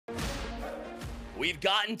We've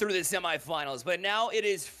gotten through the semifinals, but now it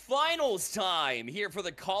is finals time here for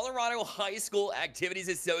the Colorado High School Activities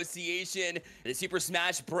Association, the Super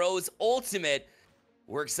Smash Bros. Ultimate.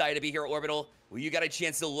 We're excited to be here, Orbital. Well, you got a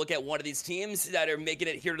chance to look at one of these teams that are making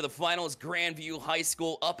it here to the finals, Grandview High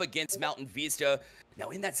School up against Mountain Vista.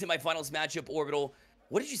 Now, in that semifinals matchup, Orbital,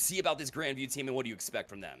 what did you see about this Grandview team and what do you expect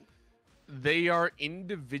from them? They are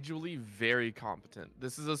individually very competent.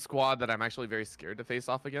 This is a squad that I'm actually very scared to face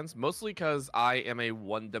off against, mostly because I am a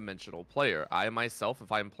one-dimensional player. I myself, if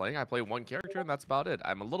I'm playing, I play one character and that's about it.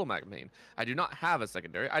 I'm a Little Mac main. I do not have a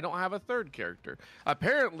secondary. I don't have a third character.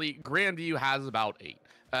 Apparently, Grandview has about 8.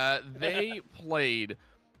 They played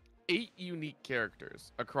 8 unique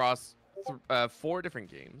characters across 4 different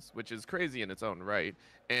games, which is crazy in its own right,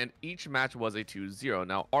 and each match was a 2-0.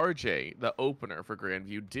 Now, RJ, the opener for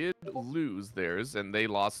Grandview, did lose theirs, and they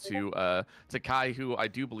lost to Kai, who I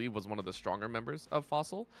do believe was one of the stronger members of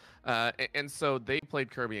Fossil, and so they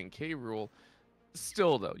played Kirby and K. Rool.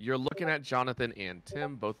 Still, though, you're looking at Jonathan and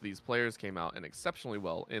Tim. Both of these players came out and exceptionally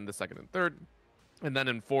well in the second and third, and then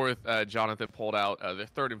in fourth, Jonathan pulled out the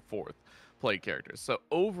third and fourth play characters. So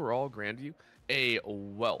overall, Grandview, a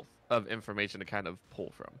wealth of information to kind of pull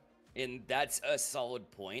from. And that's a solid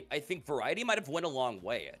point. I think variety might have went a long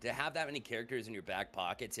way. To have that many characters in your back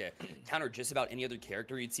pocket to counter just about any other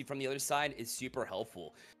character you'd see from the other side is super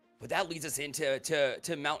helpful. But that leads us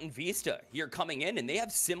into Mountain Vista here coming in, and they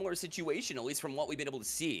have similar situation, at least from what we've been able to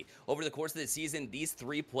see. Over the course of the season, these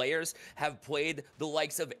 3 players have played the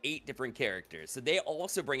likes of 8 different characters. So they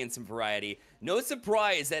also bring in some variety. No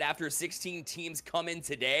surprise that after 16 teams come in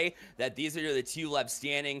today, that these are the 2 left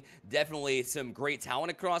standing. Definitely some great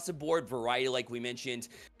talent across the board, variety like we mentioned.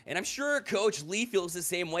 And I'm sure Coach Lee feels the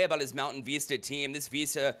same way about his Mountain Vista team. This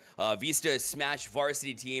Vista Smash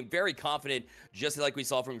Varsity team, very confident, just like we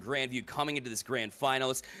saw from Grandview coming into this grand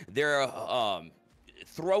finals. They're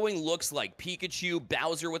throwing looks like Pikachu,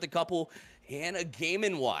 Bowser with a couple, and a Game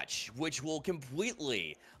 & Watch, which will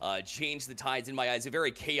completely change the tides in my eyes. A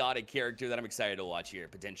very chaotic character that I'm excited to watch here,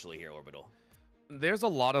 potentially here, Orbital. There's a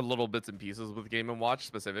lot of little bits and pieces with Game & Watch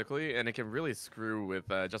specifically, and it can really screw with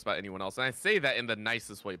just about anyone else. And I say that in the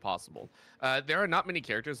nicest way possible. There are not many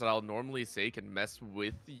characters that I'll normally say can mess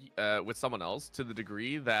with someone else to the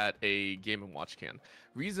degree that a Game & Watch can.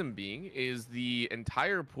 Reason being is the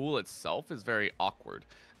entire pool itself is very awkward.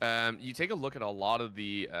 You take a look at a lot of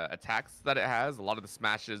the attacks that it has. A lot of the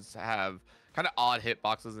smashes have kind of odd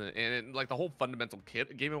hitboxes, and like the whole fundamental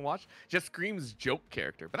kit Game & Watch just screams joke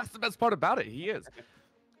character. But that's the best part about it. He is.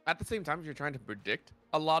 At the same time, if you're trying to predict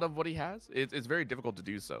a lot of what he has, it's very difficult to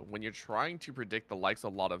do so. When you're trying to predict the likes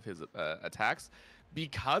of a lot of his attacks,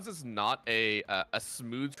 because it's not a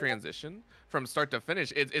smooth transition from start to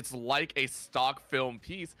finish, it's like a stock film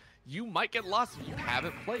piece. You might get lost if you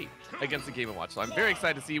haven't played against the Game & Watch. So I'm very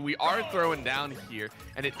excited to see. We are throwing down here,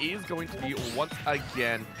 and it is going to be, once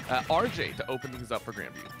again, RJ to open things up for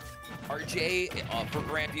Grandview. RJ for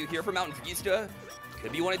Grandview here for Mountain Vista.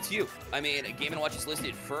 Could be one of 2. I mean, Game & Watch is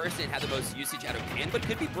listed first and had the most usage out of Penn, but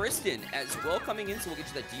could be Briston as well coming in, so we'll get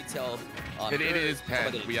to that detail. It is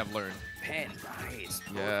Penn, we have learned. Penn, nice.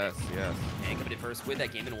 Yes, yes. And coming in first with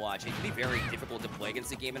that Game & Watch. It can be very difficult to play against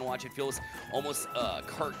the Game & Watch. It feels almost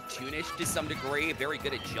cartoonish to some degree. Very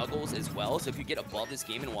good at juggles as well. So if you get above this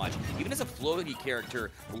Game & Watch, even as a floaty character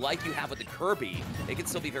like you have with the Kirby, it can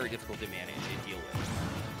still be very difficult to manage and deal with.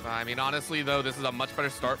 I mean, honestly, though, this is a much better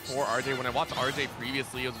start for RJ. When I watched RJ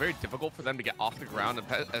previously, it was very difficult for them to get off the ground,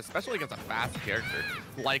 especially against a fast character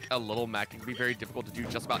like a Little Mac. It can be very difficult to do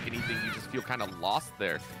just about anything. You just feel kind of lost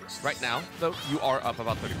there. Right now, though, you are up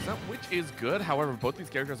about 30%, which is good. However, both these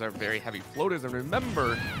characters are very heavy floaters. And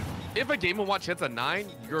remember, if a Game & Watch hits a 9,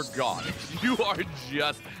 you're gone. You are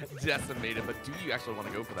just decimated, but do you actually want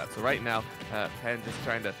to go for that? So right now, Penn just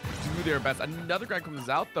trying to do their best. Another grind comes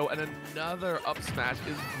out, though, and another up smash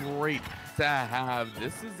is great to have.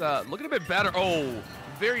 This is looking a bit better. Oh,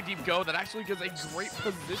 very deep go. That actually gives a great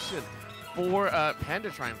position for Penn to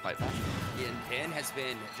try and fight back. And Penn has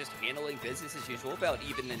been just handling business as usual, about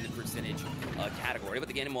even in the percentage category. But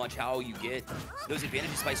the Game & Watch, how you get those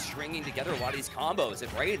advantages by stringing together a lot of these combos.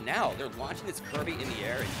 And right now, they're launching this Kirby in the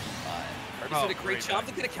air. And Kirby's did a great job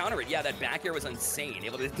to counter it. Yeah, that back air was insane.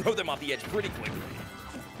 Able to throw them off the edge pretty quickly.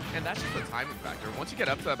 And that's just a timing factor. Once you get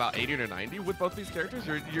up to about 80 or 90 with both these characters,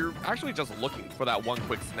 you're actually just looking for that one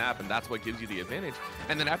quick snap, and that's what gives you the advantage.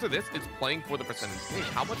 And then after this, it's playing for the percentage gain.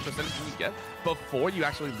 How much percentage can you get before you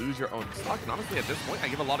actually lose your own stock? And honestly, at this point, I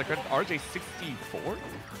give a lot of credit to RJ. 64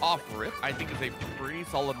 off rip, I think, is a pretty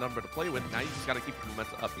solid number to play with. Now you just got to keep the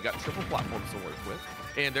momentum up. You got triple platforms to work with,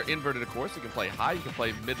 and they're inverted, of course. You can play high, you can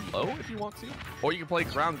play mid-low if you want to, or you can play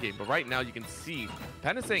ground game. But right now, you can see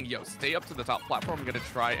Penn is saying, yo, stay up to the top platform. I'm going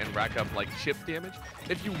to try and rack up like chip damage,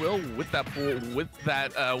 if you will, with that pool, with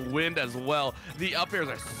that wind as well. The up airs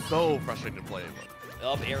are so frustrating to play with.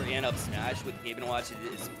 Up air and up smash with Game & Watch,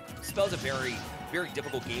 it spells a very, very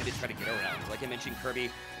difficult game to try to get around. Like I mentioned, Kirby,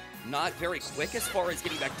 not very quick as far as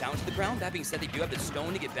getting back down to the ground. That being said, they do have the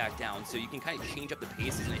stone to get back down, so you can kind of change up the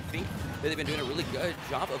paces, and I think that they've been doing a really good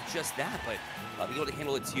job of just that, but being able to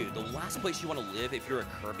handle it too. The last place you want to live if you're a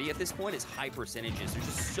Kirby at this point is high percentages. There's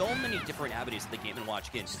just so many different avenues that the Game &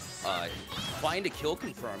 Watch can find a kill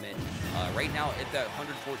confirm it. Right now at that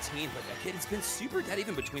 114, but again, it's been super dead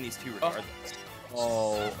even between these two regardless.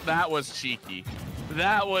 Oh, that was cheeky.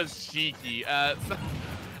 That was cheeky. So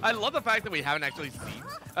I love the fact that we haven't actually seen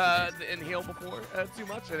the inhale before too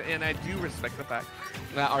much, and I do respect the fact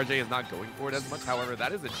that RJ is not going for it as much. However,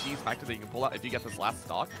 that is a cheese factor that you can pull out if you get this last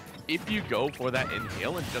stock. If you go for that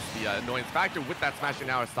inhale and just the annoyance factor with that smashing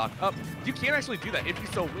hour stock up, you can't actually do that if you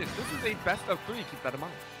so wish. This is a best of 3, keep that in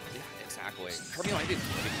mind. Yeah, exactly. Kirby only did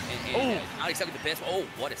and not exactly the best. Oh,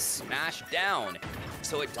 what a smash down.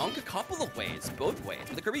 So it dunked a couple of ways, both ways.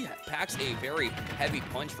 But the Kirby packs a very heavy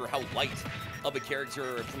punch for how light of a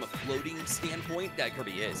character from a floating standpoint that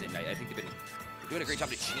Kirby is. And I think they've been doing a great job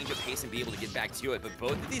to change a pace and be able to get back to it. But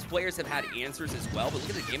both of these players have had answers as well. But look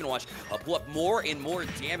at the Game & Watch pull up more and more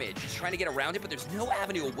damage. Just trying to get around it, but there's no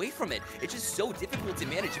avenue away from it. It's just so difficult to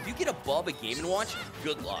manage. If you get above a Game & Watch,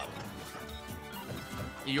 good luck.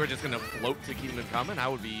 You're just going to float to keep them coming. I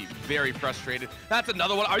would be very frustrated. That's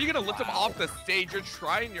another one. Are you going to lift him off the stage? You're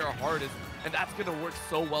trying your hardest, and that's going to work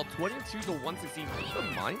so well. 22 to 116. Keep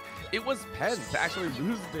in mind, it was Penn to actually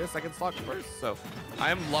lose their second stock first. So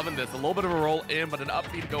I am loving this. A little bit of a roll in, but an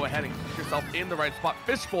upbeat to go ahead and keep yourself in the right spot.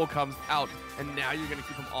 Fishbowl comes out, and now you're going to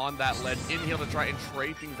keep him on that ledge. Inhale to try and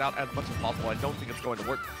trade things out as much as possible. I don't think it's going to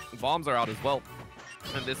work. Bombs are out as well.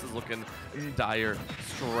 And this is looking dire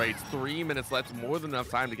straight. 3 minutes left, more than enough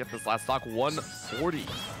time to get this last stock. 140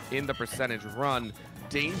 in the percentage run.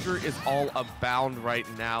 Danger is all abound right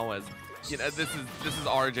now, as you know, this is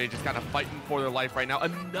RJ just kind of fighting for their life right now.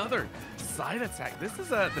 Another side attack. This is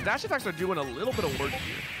the dash attacks are doing a little bit of work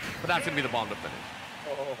here, but that's gonna be the bomb to finish.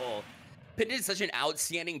 Oh. Pitt did such an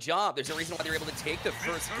outstanding job. There's no reason why they were able to take the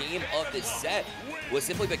first game of this set was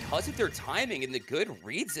simply because of their timing and the good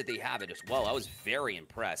reads that they have it as well. I was very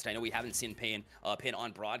impressed. I know we haven't seen Penn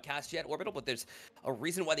on broadcast yet, Orbital, but there's a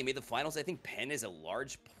reason why they made the finals. I think Penn is a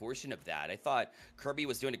large portion of that. I thought Kirby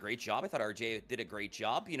was doing a great job. I thought RJ did a great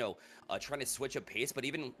job, you know, trying to switch up pace. But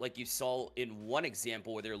even like you saw in one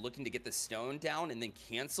example where they're looking to get the stone down and then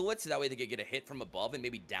cancel it so that way they could get a hit from above and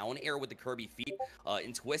maybe down air with the Kirby feet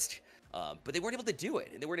and twist. But they weren't able to do it,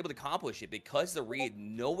 and they weren't able to accomplish it because the read,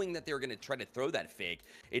 knowing that they were going to try to throw that fake,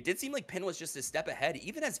 it did seem like Penn was just a step ahead,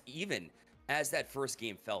 even as that first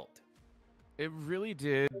game felt. It really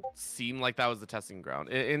did seem like that was the testing ground.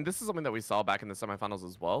 And this is something that we saw back in the semifinals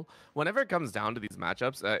as well. Whenever it comes down to these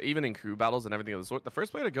matchups, even in crew battles and everything of the sort, the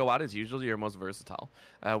first player to go out is usually your most versatile,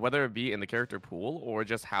 whether it be in the character pool or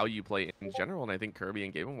just how you play in general. And I think Kirby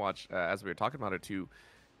and Game & Watch, as we were talking about, are two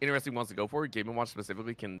interesting ones to go for. Game & Watch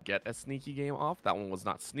specifically can get a sneaky game off. That one was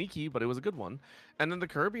not sneaky, but it was a good one. And then the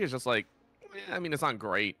Kirby is just like, I mean, it's not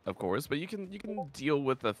great, of course, but you can deal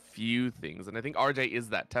with a few things. And I think RJ is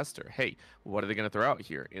that tester. Hey, what are they going to throw out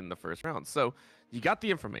here in the first round? So you got the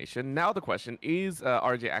information. Now the question is,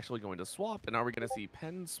 RJ actually going to swap? And are we going to see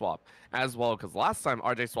Penn swap as well? Because last time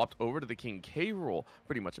RJ swapped over to the King K rule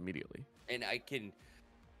pretty much immediately. And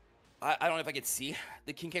I don't know if I could see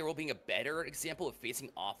the King K role being a better example of facing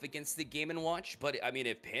off against the Game & Watch, but I mean,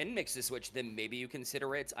 if Penn makes the switch, then maybe you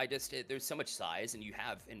consider it. There's so much size, and you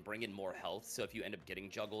have and bring in more health, so if you end up getting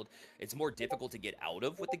juggled, it's more difficult to get out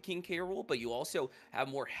of with the King K rule, but you also have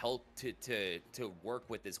more health to work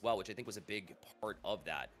with as well, which I think was a big part of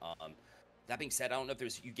that. That being said, I don't know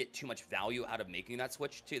if you get too much value out of making that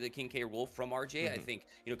switch to the King K rule from RJ. I think,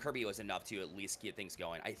 you know, Kirby was enough to at least get things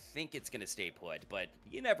going. I think it's going to stay put, but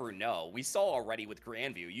you never know. We saw already with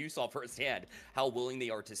Grandview. You saw firsthand how willing they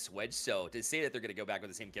are to switch. So to say that they're going to go back with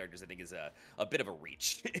the same characters, I think is a bit of a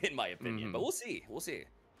reach, in my opinion. But we'll see. We'll see.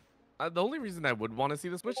 The only reason I would want to see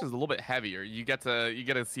the switch is a little bit heavier. You get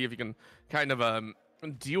to see if you can kind of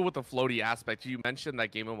deal with the floaty aspect. You mentioned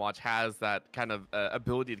that Game & Watch has that kind of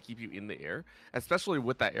ability to keep you in the air, especially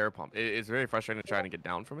with that air pump. It's very frustrating trying to get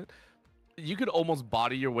down from it. You could almost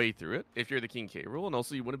body your way through it if you're the King K rule, and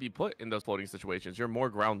also you wouldn't be put in those floating situations. You're more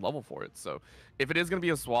ground level for it. So if it is going to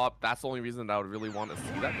be a swap, that's the only reason that I would really want to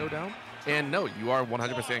see that go down. And no, you are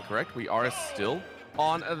 100% correct. We are still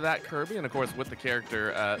on that Kirby, and of course with the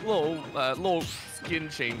character, little skin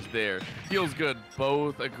change there. Feels good,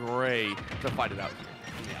 both a gray to fight it out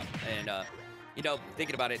here. Yeah, and you know,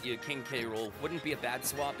 thinking about it, King K. Rool wouldn't be a bad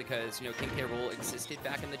swap because, you know, King K. Rool existed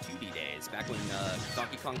back in the 2D days, back when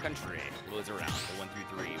Donkey Kong Country was around, the 1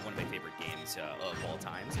 through 3, one of my favorite games of all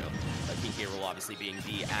time. So King K. Rool obviously being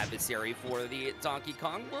the adversary for the Donkey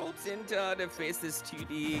Kong worlds, and to face this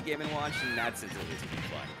 2D Game & Watch, in that sense, it was going to be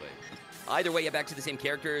fun. But either way, yeah, back to the same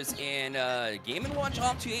characters, and Game & Watch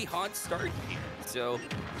off to a hot start here. So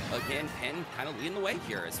again, Penn kind of leading the way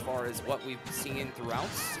here as far as what we've seen throughout,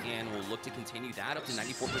 and we'll look to continue that up to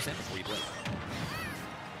 94% before you blink.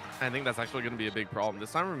 I think that's actually going to be a big problem.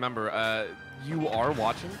 This time, remember, you are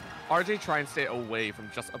watching RJ try and stay away from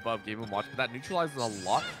just above Game & Watch, but that neutralizes a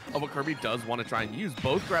lot of what Kirby does want to try and use.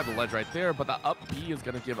 Both grab the ledge right there, but the up B is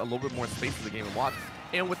going to give a little bit more space to the Game & Watch.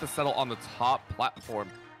 And with the settle on the top platform,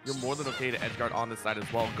 you're more than okay to edgeguard on this side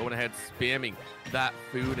as well. Going ahead, spamming that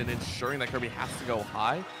food and ensuring that Kirby has to go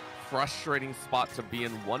high. Frustrating spot to be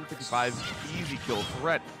in. 155 easy kill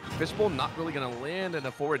threat. Fishbowl not really going to land, and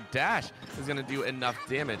a forward dash is going to do enough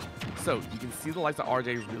damage. So you can see the likes of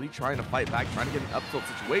RJ really trying to fight back, trying to get an up tilt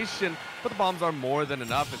situation, but the bombs are more than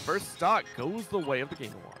enough. And first stock goes the way of the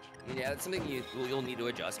Game & Watch. Yeah, that's something you'll need to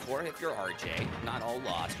adjust for if you're RJ. Not all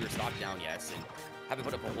lost. You're stock down, yes, and haven't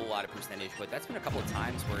put up a whole lot of percentage, but that's been a couple of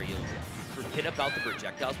times where you'll forget about the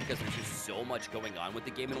projectiles because there's just so much going on with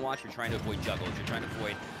the Game & Watch. You're trying to avoid juggles. You're trying to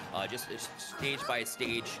avoid just stage by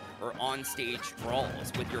stage or on stage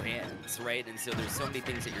brawls with your hands, right? And so there's so many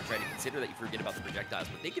things that you're trying to consider that you forget about the projectiles,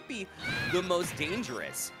 but they could be the most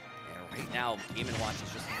dangerous. And right now, Game & Watch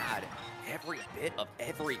has just had every bit of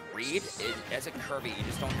every read. As a Kirby, you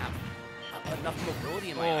just don't have enough mobility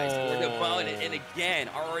in my eyes to work about it. And again,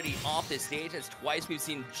 already off the stage, as twice we've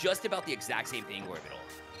seen just about the exact same thing Orbital.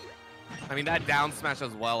 I mean, that down smash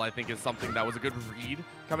as well, I think, is something that was a good read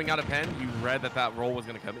coming out of Penn. You read that roll was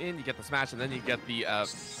going to come in, you get the smash, and then you get the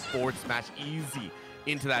forward smash easy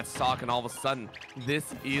into that stock, and all of a sudden,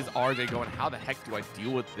 this is RJ going, how the heck do I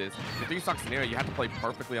deal with this? In the 3-stock scenario, you have to play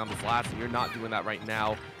perfectly on this last, and you're not doing that right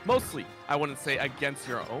now. Mostly, I wouldn't say against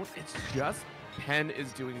your own, it's just Penn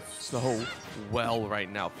is doing so well right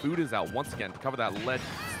now. Food is out once again to cover that ledge.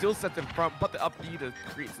 Still sets in front, but the up B to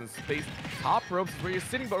create some space. Top ropes is where you're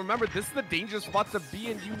sitting, but remember, this is the dangerous spot to be,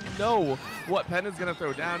 and you know what Penn is going to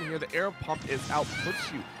throw down here. The air pump is out,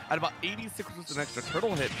 puts you at about 86 with an extra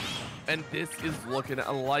turtle hit, and this is looking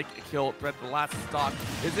like a kill threat. The last stock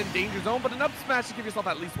is in danger zone, but an up smash to give yourself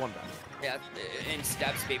at least one back. Yeah, in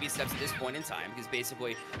steps, baby steps at this point in time, because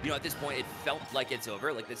basically, you know, at this point, it felt like it's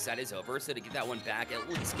over, like the set is over, so to get that one back, at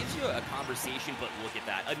least gives you a conversation, but look at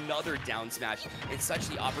that, another down smash in such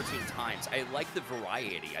the opportune times. I like the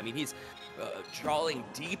variety. I mean, he's drawing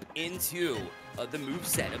deep into the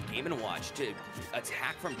moveset of Game & Watch to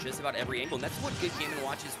attack from just about every angle, and that's what good Game &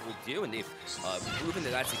 Watches will do, and they've proven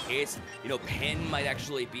that that's the case. You know, Penn might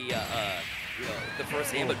actually be you know, the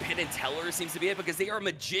first hand, but Penn and Teller seems to be it because they are a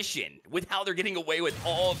magician with how they're getting away with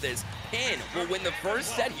all of this. Penn will win the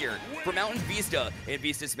first set here for Mountain Vista and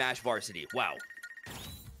Vista Smash Varsity. Wow.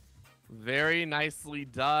 Very nicely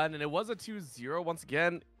done, and it was a 2-0 once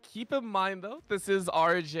again. Keep in mind, though, this is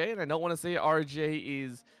RJ, and I don't want to say RJ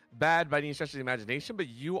is bad by any stretch of the imagination, but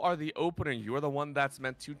you are the opener. You are the one that's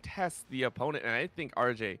meant to test the opponent, and I think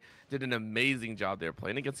RJ did an amazing job there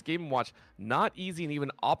playing against Game & Watch. Not easy, and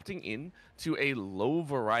even opting in to a low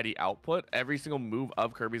variety output. Every single move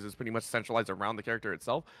of Kirby's is pretty much centralized around the character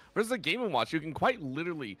itself, versus a Game & Watch, you can quite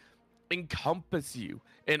literally encompass you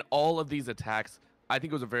in all of these attacks. I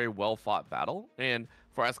think it was a very well-fought battle, and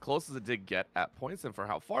for as close as it did get at points and for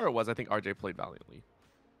how far it was, I think RJ played valiantly.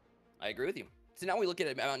 I agree with you. So now we look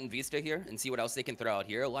at Mountain Vista here and see what else they can throw out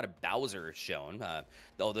here. A lot of Bowser shown,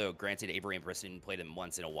 although granted Avery and Briston played him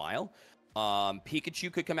once in a while.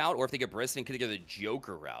 Pikachu could come out, or if they get Briston, could they go the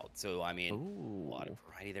Joker route? So, I mean, a lot of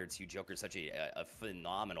variety there too. Joker's such a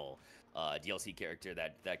phenomenal DLC character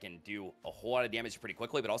that can do a whole lot of damage pretty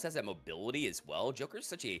quickly, but also has that mobility as well. Joker's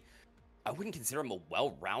such a... I wouldn't consider him a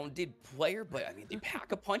well-rounded player, but I mean, they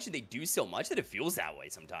pack a punch and they do so much that it feels that way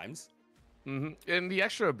sometimes. And the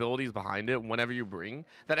extra abilities behind it, whenever you bring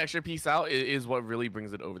that extra piece out, is what really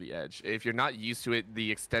brings it over the edge. If you're not used to it,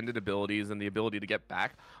 the extended abilities and the ability to get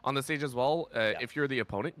back on the stage as well, Yeah. if you're the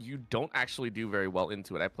opponent, you don't actually do very well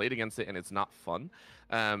into it. I played against it, and it's not fun.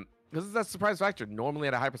 Because it's that surprise factor. Normally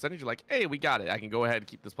at a high percentage, you're like, hey, we got it. I can go ahead and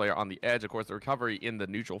keep this player on the edge. Of course, the recovery in the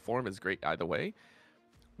neutral form is great either way.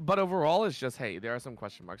 But overall, it's just, hey, there are some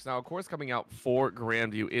question marks. Now, of course, coming out for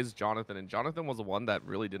Grandview is Jonathan, and Jonathan was the one that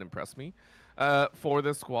really did impress me for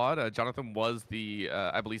this squad. Jonathan was the,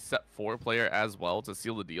 I believe, set 4 player as well to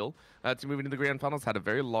seal the deal to move into the grand finals. Had a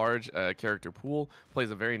very large character pool, plays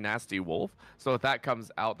a very nasty wolf. So if that comes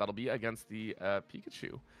out, that'll be against the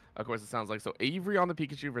Pikachu. Of course, it sounds like. So Avery on the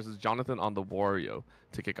Pikachu versus Jonathan on the Wario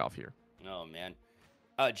to kick off here. Oh, man.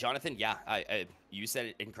 Jonathan, yeah, you said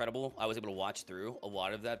it incredible. I was able to watch through a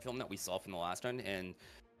lot of that film that we saw from the last one, and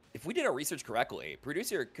if we did our research correctly,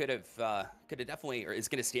 producer could have definitely, or is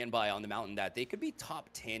going to stand by on the mountain that they could be top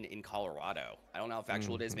 10 in Colorado. I don't know how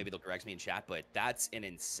factual it is. Maybe they'll correct me in chat, but that's an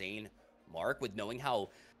insane mark with knowing how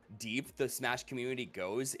deep the Smash community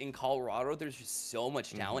goes in Colorado. There's just so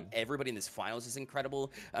much talent. Everybody in this finals is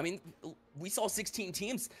incredible. I mean, we saw 16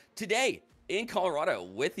 teams today in Colorado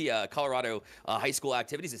with the Colorado High School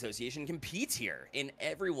Activities Association compete here, and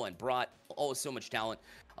everyone brought so much talent.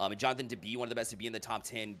 And Jonathan, to be one of the best, to be in the top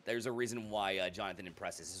 10, there's a reason why Jonathan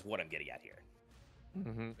impresses, is what I'm getting at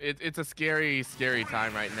here. It's a scary, scary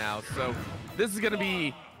time right now. So this is going to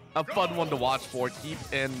be a fun one to watch for. Keep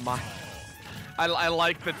in mind, I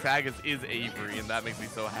like the tag is Avery, and that makes me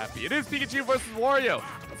so happy. It is Pikachu versus Wario.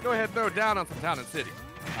 Let's go ahead and throw down on some Town and City.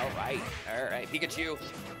 All right. Pikachu,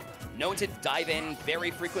 known to dive in very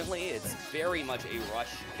frequently. It's very much a rush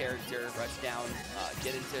character, rush down,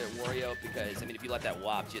 get into Wario, because, I mean, if you let that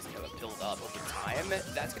WAP just kind of build up over time,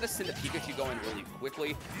 that's going to send the Pikachu going really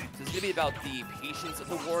quickly. So it's going to be about the patience of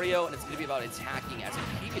the Wario, and it's going to be about attacking as a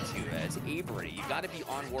Pikachu, as Avery. You've got to be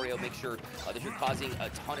on Wario, make sure that you're causing a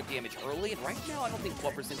ton of damage early, and right now I don't think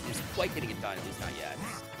 12% is quite getting it done, at least not yet.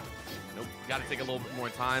 Nope, got to take a little bit more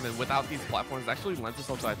time, and without these platforms, it actually lends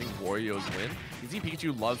itself to, I think, Wario's win. You see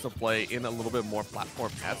Pikachu loves to play in a little bit more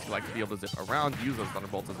platform-esque. He likes to be able to zip around, use those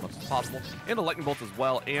Thunderbolts as much as possible, and the Lightning Bolts as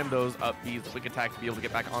well, and those up Bs, the Quick Attack to be able to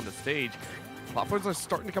get back on the stage. Platforms are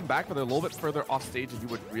starting to come back, but they're a little bit further off stage than you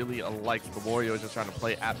would really like. The Wario is just trying to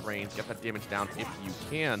play at range, get that damage down if you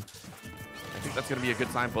can. I think that's going to be a good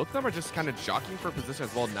sign. Both of them are just kind of jockeying for position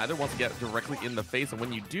as well. Neither wants to get directly in the face, and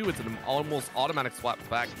when you do, it's an almost automatic swap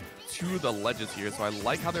back to the ledges here. So I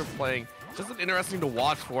like how they're playing. Just an interesting to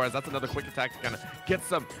watch for, as that's another quick attack to kind of get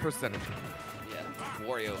some percentage. Yeah,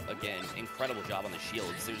 Wario, again, incredible job on the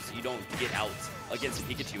shields. You don't get out against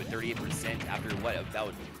Pikachu at 38% after, what,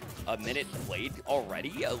 about a minute played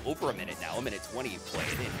already? Over a minute now, a minute 20 played,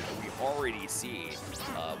 and we already see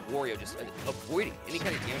Wario just avoiding any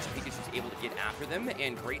kind of damage Pikachu's able to get after them,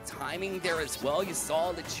 and great timing there as well. You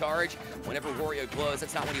saw the charge whenever Wario glows.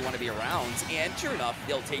 That's not when you want to be around, and sure enough,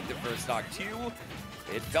 they'll take the first stock too.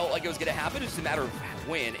 It felt like it was going to happen. It's just a matter of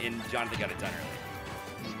when, and Jonathan got it done early.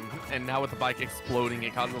 And now with the bike exploding,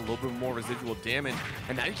 it causing a little bit more residual damage.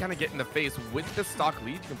 And now you kind of get in the face with the stock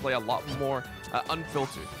lead. You can play a lot more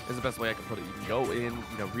unfiltered is the best way I can put it. You can go in,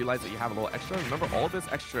 realize that you have a little extra. Remember, all of this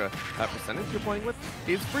extra percentage you're playing with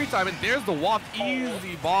is free time. And there's the walk.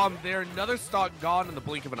 Easy bomb there. Another stock gone in the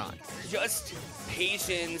blink of an eye. Just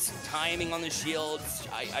patience, timing on the shields.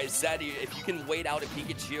 I said if you can wait out a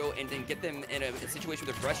Pikachu and then get them in a situation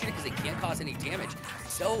where they're frustrated because they can't cause any damage.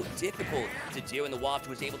 So difficult to do, and the Waft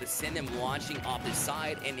was able to send them launching off the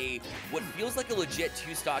side in what feels like a legit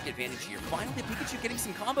 2-stock advantage here. Finally, Pikachu getting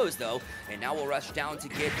some combos though, and now we'll rush down to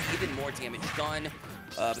get even more damage done.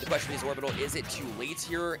 But the question is, Orbital, is it too late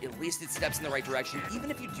here? At least it steps in the right direction.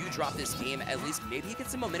 Even if you do drop this game, at least maybe you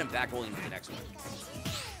get some momentum back rolling into the next one.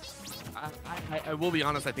 I will be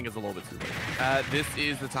honest, I think it's a little bit too late. This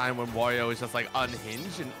is the time when Wario is just like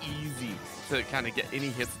unhinged and easy to kind of get any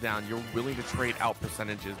hits down. You're willing to trade out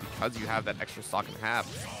percentages because you have that extra stock and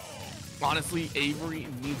half. Honestly, Avery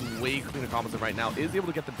needs way cleaner combos than right now. Is able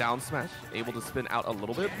to get the down smash, able to spin out a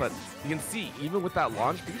little bit, but you can see, even with that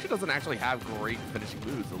launch, Pikachu doesn't actually have great finishing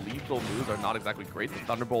moves. The lethal moves are not exactly great. The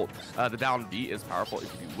Thunderbolt, the down B is powerful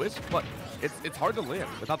if you wish, but it's hard to land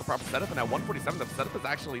without the proper setup, and at 147, the setup is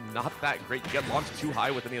actually not that great. You get launched too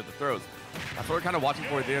high with any of the throws. That's what we're kind of watching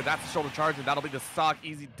for there. That's the shoulder charge, and that'll be the stock.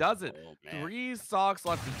 Easy does it. 3 stocks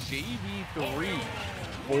left to JV3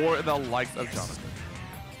 for the likes of Jonathan.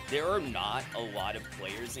 There are not a lot of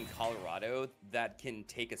players in Colorado that can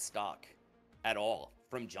take a stock at all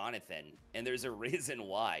from Jonathan, and there's a reason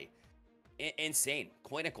why. Insane.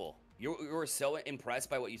 Clinical. You were so impressed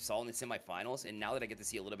by what you saw in the semifinals, and now that I get to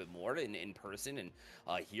see a little bit more in person and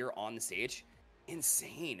here on the stage,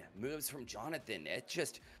 insane moves from Jonathan. It's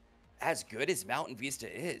just as good as Mountain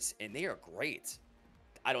Vista is, and they are great.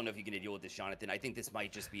 I don't know if you can deal with this, Jonathan. I think this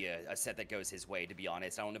might just be a set that goes his way, to be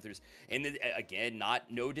honest. I don't know if there's, and again,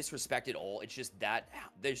 no disrespect at all. It's just that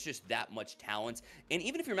there's just that much talent. And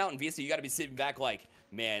even if you're Mountain Vista, you got to be sitting back like,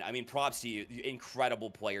 man, I mean, props to you.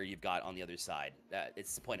 Incredible player you've got on the other side.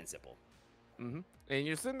 It's plain and simple. And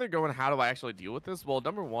you're sitting there going, how do I actually deal with this? Well,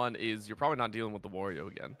 number one is you're probably not dealing with the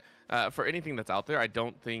Wario again. For anything that's out there, I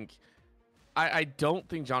don't think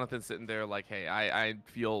Jonathan's sitting there like, hey, I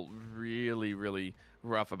feel really, really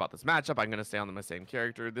rough about this matchup. I'm going to stay on my same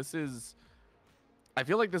character. I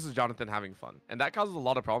feel like this is Jonathan having fun. And that causes a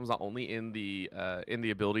lot of problems, not only in the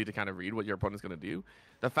ability to kind of read what your opponent's going to do.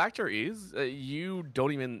 The factor is you're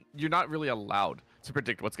not really allowed to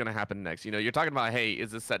predict what's going to happen next. You know, you're talking about, hey, is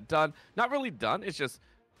this set done? Not really done. It's just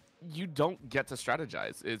you don't get to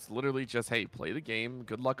strategize. It's literally just, hey, play the game.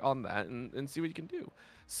 Good luck on that and see what you can do.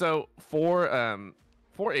 So for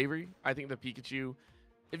Avery, I think the Pikachu,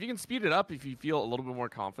 if you can speed it up, if you feel a little bit more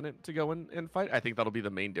confident to go in and fight, I think that'll be the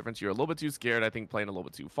main difference. You're a little bit too scared, I think, playing a little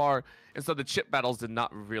bit too far. And so the chip battles did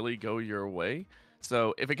not really go your way.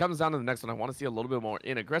 So if it comes down to the next one, I want to see a little bit more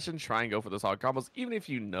in aggression. Try and go for those hard combos. Even if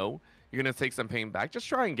you know you're going to take some pain back, just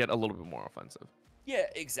try and get a little bit more offensive. Yeah,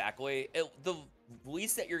 exactly. The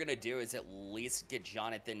least that you're going to do is at least get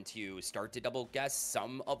Jonathan to start to double guess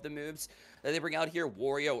some of the moves that they bring out here,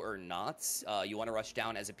 Wario or not. You want to rush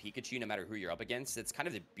down as a Pikachu no matter who you're up against. It's kind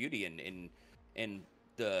of the beauty in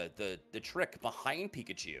the trick behind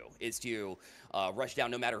Pikachu is to rush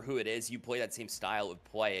down no matter who it is. You play that same style of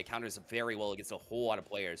play. It counters very well against a whole lot of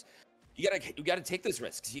players. You gotta take those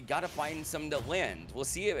risks. You gotta find some to land. We'll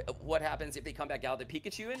see what happens if they come back out. The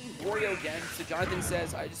Pikachu and Wario again. So Jonathan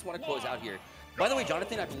says, I just want to close out here. By the way,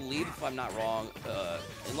 Jonathan, I believe, if I'm not wrong,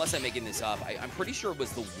 unless I'm making this up, I'm pretty sure it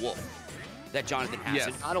was the Wolf that Jonathan has. Yes.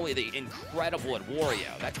 And not only the incredible at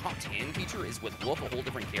Wario, that top 10 feature is with Wolf, a whole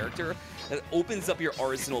different character that opens up your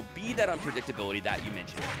arsenal, be that unpredictability that you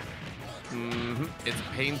mentioned. It's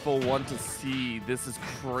a painful one to see. This is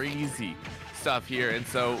crazy stuff here, and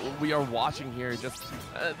so we are watching here just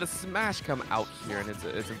the smash come out here, and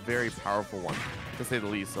it's a very powerful one to say the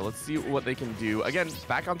least. So let's see what they can do. Again,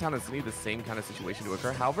 back on Town and City, the same kind of situation to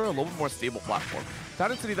occur, however a little bit more stable platform.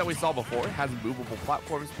 Town and City that we saw before has movable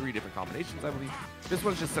platforms, 3 different combinations, I believe. This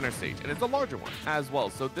one's just center stage, and it's a larger one as well,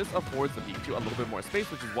 so this affords the Pikachu a little bit more space,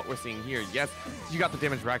 which is what we're seeing here. Yes, you got the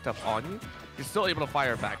damage racked up on you. You're still able to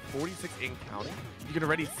fire back, 46 in counting. You can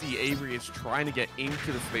already see Avery is trying to get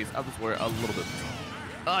into the space of this warrior a little bit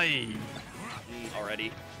more. Aye.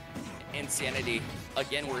 Already. Insanity.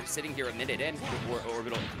 Again, we're sitting here a minute in. We're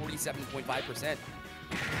orbital 47.5%.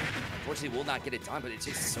 Unfortunately, we'll not get it done, but it's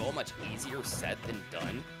just so much easier said than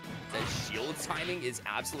done. The shield timing is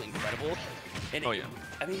absolutely incredible. And oh, yeah.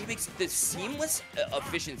 I mean, he makes the seamless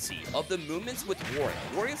efficiency of the movements with Wario.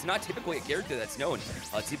 Wario's not typically a character that's known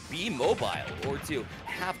to be mobile or to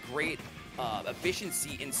have great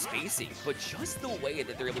efficiency in spacing, but just the way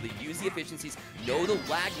that they're able to use the efficiencies, know the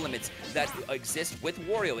lag limits that exist with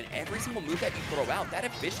Wario, and every single move that you throw out, that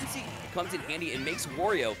efficiency comes in handy and makes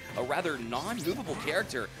Wario a rather non-movable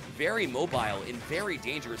character, very mobile and very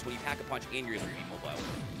dangerous when you pack a punch and you're able to be mobile.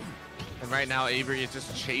 And right now, Avery is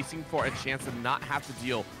just chasing for a chance to not have to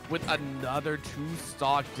deal with another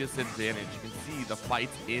 2-stock disadvantage. You can see the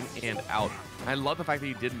fights in and out. And I love the fact that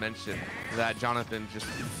you did mention that Jonathan just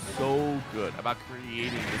is so good about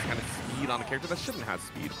creating this kind of speed on a character that shouldn't have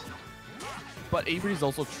speed. But Avery's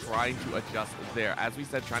also trying to adjust there. As we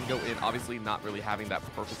said, trying to go in, obviously not really having that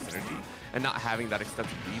perfect synergy and not having that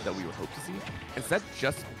extensive lead that we would hope to see. Instead,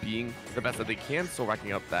 just being the best that they can, still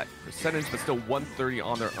racking up that percentage, but still 130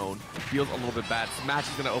 on their own. Feels a little bit bad. Smash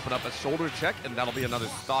is going to open up a shoulder check, and that'll be another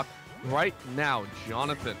stock. Right now,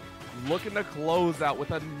 Jonathan looking to close out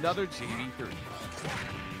with another JV3.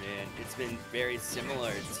 Man, it's been very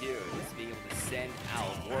similar, too. Just being able to send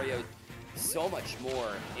out Wario so much more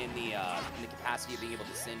in the capacity of being able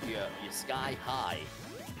to send you sky high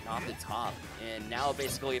off the top. And now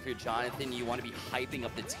basically if you're Jonathan, you want to be hyping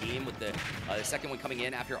up the team with the second one coming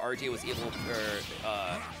in after RJ was able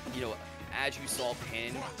to, as you saw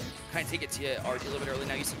Pin kind of take it to RJ a little bit early.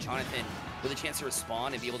 Now you see Jonathan with a chance to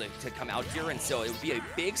respond and be able to come out here, and so it would be a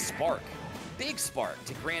big spark big spark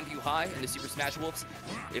to Grandview High and the Super Smash Wolves.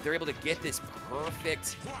 If they're able to get this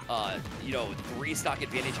perfect, you know, 3-stock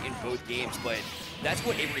advantage in both games, but that's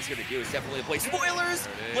what Avery's going to do, is definitely play spoilers,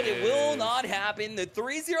 but it will not happen. The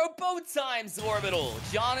 3-0 both times, Orbital.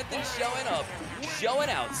 Jonathan showing up, showing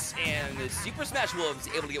out, and the Super Smash Wolves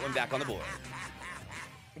able to get one back on the board.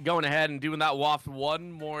 Going ahead and doing that waft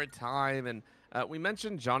one more time, and we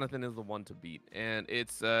mentioned Jonathan is the one to beat, and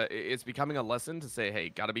it's becoming a lesson to say, hey,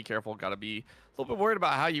 gotta be careful, gotta be a little bit worried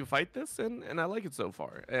about how you fight this, and I like it so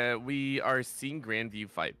far. We are seeing Grandview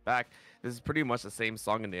fight back. This is pretty much the same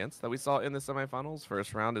song and dance that we saw in the semifinals.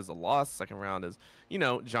 First round is a loss, second round is, you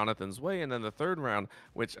know, Jonathan's way, and then the third round,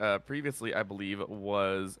 which previously I believe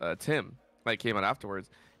was Tim, like came out afterwards,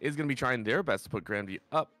 is going to be trying their best to put Grandview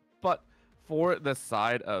up. But for the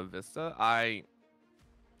side of Vista, I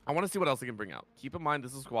want to see what else they can bring out. Keep in mind,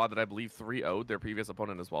 this is a squad that I believe 3-0'd their previous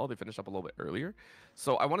opponent as well. They finished up a little bit earlier.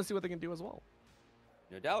 So I want to see what they can do as well.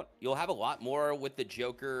 No doubt. You'll have a lot more with the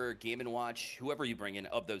Joker, Game & Watch, whoever you bring in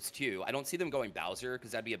of those two. I don't see them going Bowser,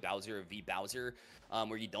 because that'd be a Bowser v. Bowser,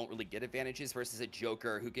 where you don't really get advantages, versus a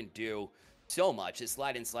Joker who can do so much. Just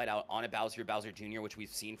slide in, slide out on a Bowser Jr., which we've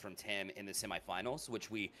seen from Tim in the semifinals,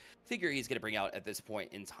 which we figure he's going to bring out at this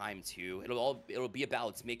point in time too. It'll be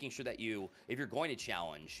about making sure that you, if you're going to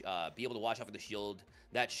challenge, be able to watch out for the shield.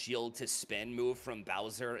 That shield to spin move from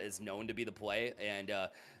Bowser is known to be the play, and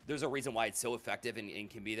there's a reason why it's so effective and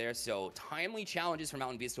can be there. So timely challenges for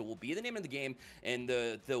Mountain Vista will be the name of the game, and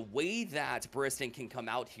the way that Briston can come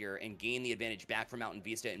out here and gain the advantage back from Mountain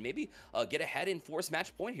Vista and maybe get ahead and force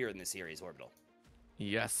match point here in this series, Orbital.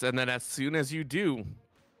 Yes, and then as soon as you do,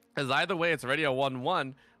 as either way it's already a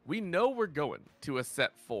 1-1, we know we're going to a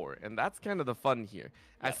set 4, and that's kind of the fun here.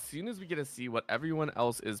 As soon as we get to see what everyone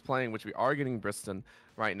else is playing, which we are getting Briston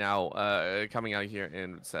right now coming out here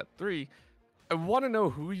in set 3, I want to know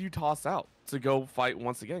who you toss out to go fight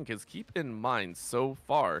once again, because keep in mind, so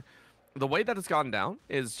far, the way that it's gone down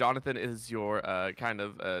is Jonathan is your kind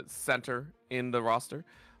of center in the roster.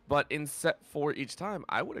 But in set 4 each time,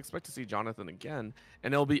 I would expect to see Jonathan again,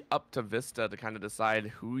 and it'll be up to Vista to kind of decide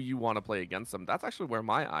who you want to play against them. That's actually where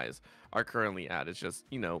my eyes are currently at. It's just,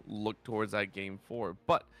 you know, look towards that game 4.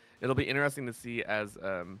 But it'll be interesting to see as...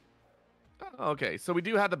 okay, so we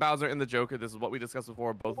do have the Bowser and the Joker. This is what we discussed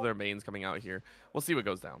before. Both of their mains coming out here. We'll see what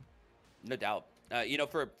goes down. No doubt. You know,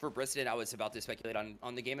 for Briston, I was about to speculate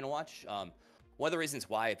on the Game & Watch. One of the reasons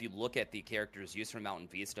why, if you look at the characters used from Mountain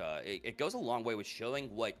Vista, it goes a long way with showing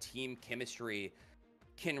what team chemistry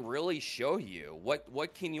can really show you.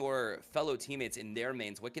 What can your fellow teammates in their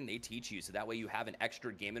mains, what can they teach you? So that way you have an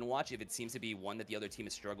extra Game & Watch if it seems to be one that the other team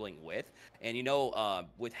is struggling with. And you know,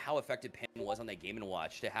 with how effective Pan was on that Game &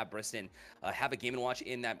 Watch, to have Briston have a Game & Watch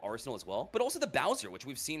in that arsenal as well. But also the Bowser, which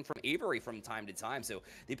we've seen from Avery from time to time. So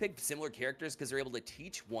they pick similar characters because they're able to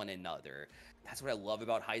teach one another. That's what I love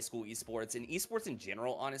about high school esports, and esports in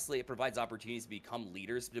general. Honestly, it provides opportunities to become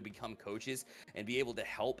leaders, to become coaches, and be able to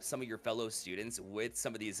help some of your fellow students with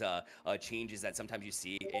some of these changes that sometimes you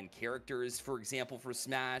see in characters, for example, for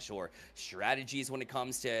Smash, or strategies when it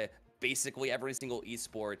comes to basically every single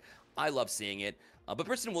esport. I love seeing it. But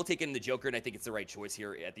Briston will take in the Joker, and I think it's the right choice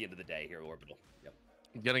here at the end of the day here, Orbital. Yep.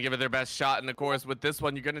 Gonna give it their best shot, and of course with this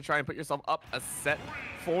one you're gonna try and put yourself up a set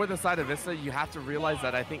for the side of Vista. You have to realize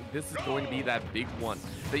that I think this is going to be that big one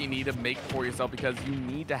that you need to make for yourself, because you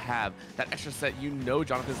need to have that extra set. You know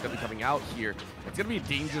Jonathan's gonna be coming out here. It's gonna be a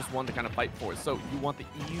dangerous one to kind of fight for, so you want the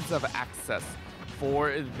ease of access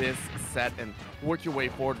for this set and work your way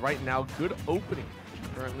forward. Right now, good opening,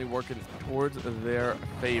 currently working towards their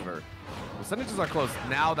favor. Percentages are close.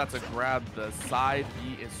 Now that's a grab. The side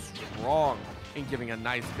B is strong in giving a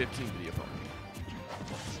nice 15 to the opponent.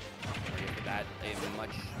 That a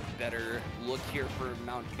much better look here for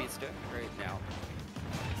Mount Vista right now,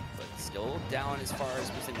 but still down as far as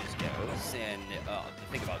percentages goes. And the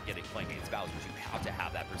thing about playing against Bowser is you have to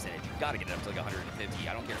have that percentage. You've got to get it up to like 150.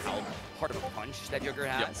 I don't care how hard of a punch that Joker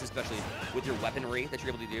has, especially with your weaponry that you're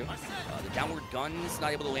able to do. The downward gun's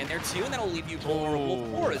not able to land there too, and that'll leave you vulnerable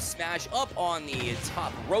for a smash up on the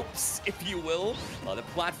top ropes, if you will. The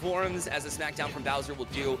platforms, as a smackdown from Bowser, will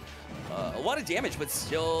do a lot of damage, but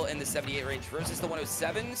still in the 78 range versus the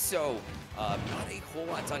 107. So not a whole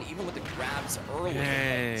lot done, even with the grabs early.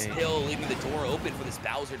 Still leaving the door open for this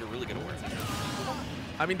Bowser to really get to work.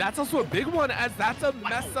 I mean, that's also a big one, as that's a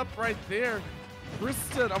mess up right there.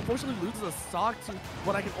 Briston unfortunately loses a stock to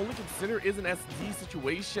what I can only consider is an SD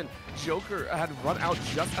situation. Joker had run out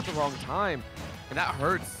just at the wrong time, and that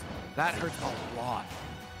hurts. That hurts a lot.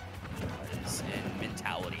 And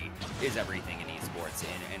mentality is everything in esports,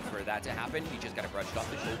 and for that to happen, you just got to brush it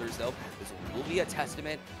off the shoulders, though. This will be a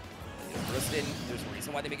testament Bristol, there's a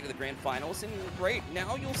reason why they make it to the grand finals, and great,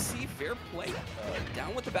 now you'll see fair play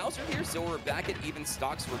down with the Bowser here, so we're back at even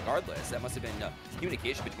stocks regardless. That must have been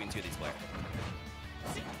communication between two of these players.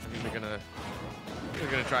 I mean, they're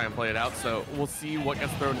gonna try and play it out, so we'll see what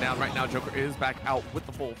gets thrown down. Right now, Joker is back out with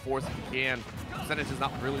the full force if he can. Percentage is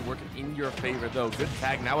not really working in your favor, though. Good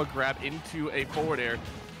tag, now a grab into a forward air.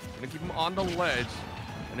 Gonna keep him on the ledge.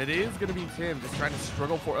 And it is going to be Tim just trying to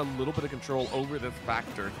struggle for a little bit of control over this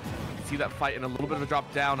factor. You can see that fight in a little bit of a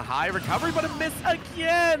drop down. High recovery, but a miss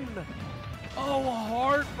again! Oh,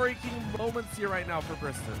 heartbreaking moments here right now for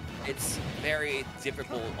Bristol. It's very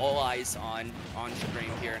difficult. All eyes on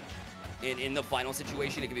Supreme here. In the final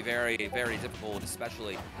situation, it can be very, very difficult,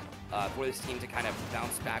 especially for this team to kind of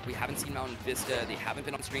bounce back. We haven't seen Mountain Vista. They haven't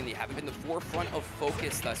been on screen. They haven't been the forefront of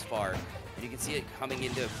focus thus far. And you can see it coming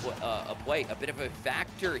into a play, a bit of a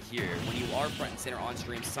factor here. When you are front and center on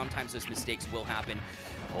stream, sometimes those mistakes will happen.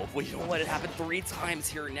 Hopefully you don't let it happen 3 times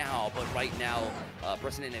here now. But right now,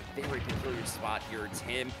 Bristol in a very peculiar spot here.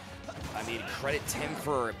 Tim, I mean, credit Tim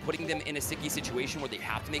for putting them in a sticky situation where they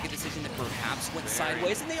have to make a decision that perhaps went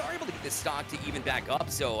sideways, and they are able to get this stock to even back up.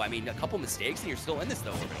 So, I mean, a couple mistakes, and you're still in this,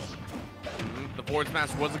 though. The forward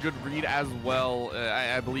smash was a good read as well.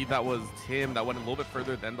 I believe that was Tim that went a little bit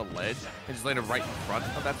further than the ledge and just landed right in front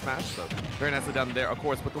of that smash. So very nicely done there. Of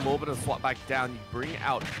course, with a little bit of swap back down, you bring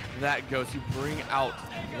out that ghost, you bring out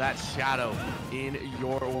that shadow in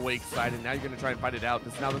your wake side, and now you're going to try and fight it out.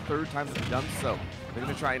 This is now the 3rd time that they've done so. They're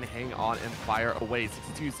going to try and hang on and fire away.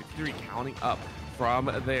 62, 63, counting up from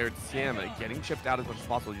there. Tim getting chipped out as much as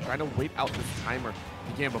possible. You're trying to wait out this timer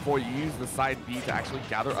you can before you use the side B to actually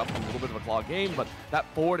gather up a little bit of a claw game, but that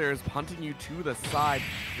forward air is punting you to the side.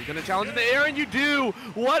 You're going to challenge in the air, and you do!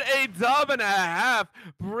 What a dub and a half!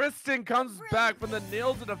 Bristol comes back from the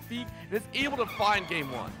nails to the feet and is able to find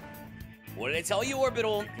game 1. What did I tell you,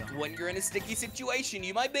 Orbital? When you're in a sticky situation,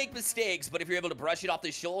 you might make mistakes, but if you're able to brush it off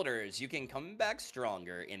the shoulders, you can come back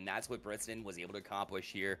stronger, and that's what Bristol was able to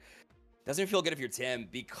accomplish here. Doesn't feel good if you're Tim,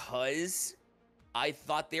 because I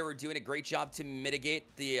thought they were doing a great job to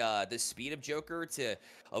mitigate the speed of Joker, to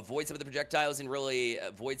avoid some of the projectiles and really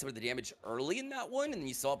avoid some of the damage early in that one. And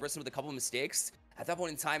you saw Bristol with a couple of mistakes. At that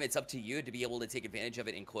point in time, it's up to you to be able to take advantage of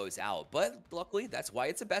it and close out. But luckily, that's why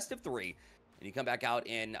it's a best of 3. And you come back out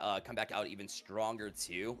and come back out even stronger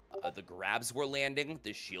too. The grabs were landing,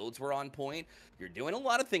 the shields were on point. You're doing a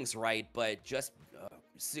lot of things right, but just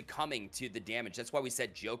succumbing to the damage. That's why we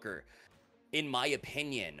said Joker, in my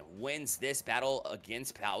opinion, wins this battle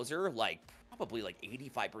against Bowser, like probably like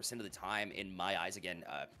 85% of the time in my eyes. Again,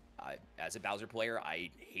 as a Bowser player,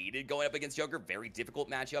 I hated going up against Joker. Very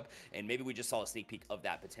difficult matchup, and maybe we just saw a sneak peek of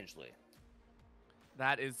that potentially.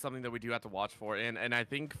 That is something that we do have to watch for, and I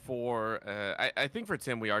think for I think for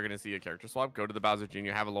Tim, we are going to see a character swap. Go to the Bowser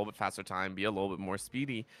Jr., have a little bit faster time, be a little bit more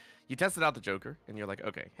speedy. You tested out the Joker, and you're like,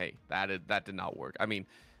 okay, hey, that did not work. I mean,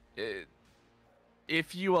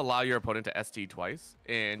 if you allow your opponent to ST twice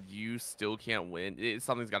and you still can't win,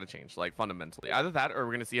 something's got to change, like fundamentally. Either that, or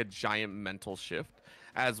we're going to see a giant mental shift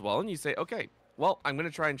as well, and you say, okay, well, I'm going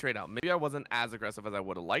to try and trade out. Maybe I wasn't as aggressive as I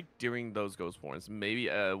would have liked during those Ghost Forms. Maybe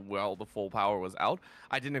while the full power was out,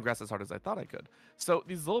 I didn't aggress as hard as I thought I could. So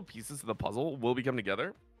these little pieces of the puzzle will become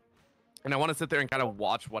together. And I want to sit there and kind of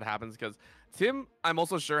watch what happens, because Tim, I'm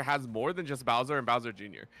also sure, has more than just Bowser and Bowser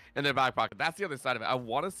Jr. in their back pocket. That's the other side of it. I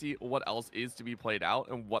want to see what else is to be played out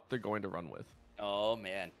and what they're going to run with. Oh,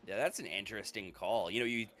 man. Yeah, that's an interesting call. You know,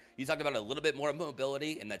 you talked about a little bit more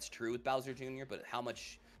mobility, and that's true with Bowser Jr., but how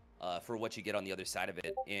much for what you get on the other side of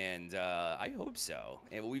it? And I hope so.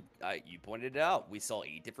 And you pointed it out. We saw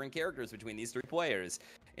 8 different characters between these 3 players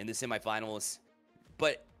in the semifinals.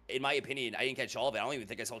 But in my opinion, I didn't catch all of it. I don't even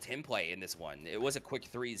think I saw Tim play in this one. It was a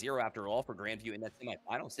quick 3-0 after all for Grandview in that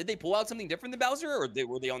semifinals. Did they pull out something different than Bowser, or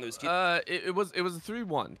were they on those 2? It was a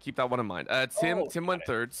 3-1. Keep that one in mind. Tim went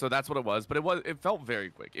 3rd, so that's what it was. But it felt very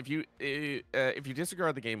quick. If you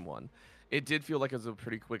disregard the game 1, it did feel like it was a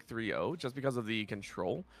pretty quick 3-0, just because of the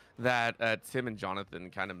control that Tim and Jonathan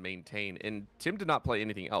kind of maintained. And Tim did not play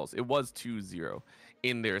anything else. It was 2-0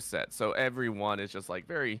 in their set. So everyone is just like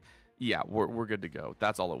very, yeah, we're good to go.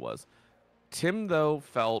 That's all it was. Tim, though,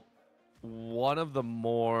 felt one of the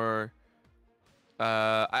more,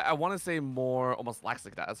 I want to say more almost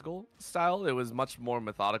lackadaisical style. It was much more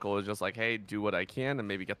methodical. It was just like, hey, do what I can and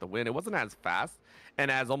maybe get the win. It wasn't as fast and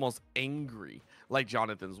as almost angry like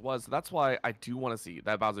Jonathan's was. So that's why I do want to see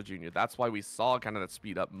that Bowser Jr. That's why we saw kind of that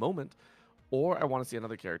speed up moment. Or I want to see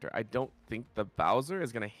another character. I don't think the Bowser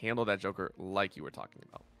is going to handle that Joker like you were talking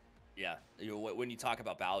about. Yeah, when you talk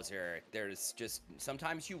about Bowser, there's just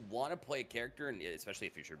sometimes you want to play a character, and especially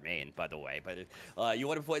if it's your main, by the way. But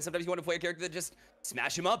sometimes you want to play a character that just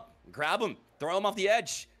smash him up, grab him, throw him off the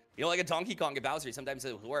edge. You know, like a Donkey Kong and Bowser, sometimes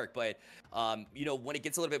it'll work. But, you know, when it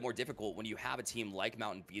gets a little bit more difficult, when you have a team like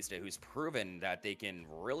Mountain Vista who's proven that they can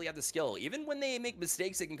really have the skill, even when they make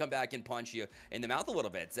mistakes, they can come back and punch you in the mouth a little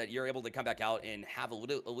bit, so that you're able to come back out and have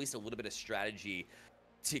at least a little bit of strategy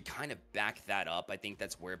to kind of back that up. I think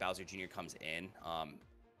that's where Bowser Jr. comes in.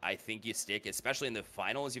 I think you stick, especially in the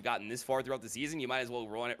finals. You've gotten this far throughout the season, you might as well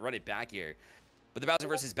run it back here. But the Bowser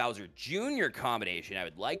versus Bowser Jr. combination, I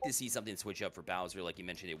would like to see something switch up for Bowser. Like you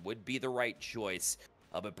mentioned, it would be the right choice.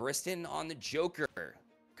 But Briston on the Joker,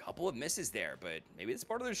 couple of misses there, but maybe it's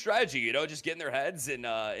part of their strategy, you know, just get in their heads and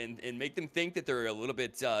make them think that they're a little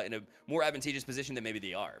bit in a more advantageous position than maybe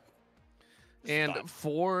they are. And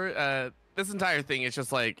for this entire thing, it's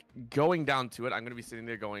just like going down to it. I'm going to be sitting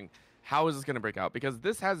there going, how is this going to break out? Because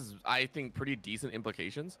this has, I think, pretty decent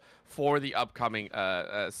implications for the upcoming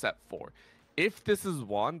set 4. If this is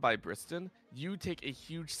won by Briston, you take a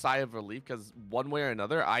huge sigh of relief because one way or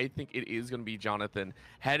another, I think it is going to be Jonathan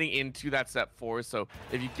heading into that set 4. So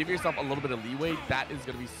if you give yourself a little bit of leeway, that is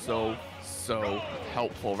going to be so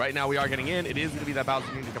helpful. Right now we are getting in. It is going to be that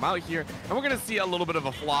Bowser need to come out here, and we're going to see a little bit of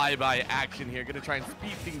a flyby action here. Going to try and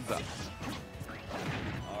speed things up.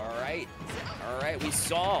 All right. We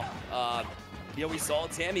saw. We saw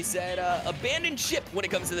Tim. He said abandon ship when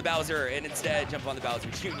it comes to the Bowser, and instead jump on the Bowser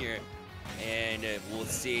Jr. And we'll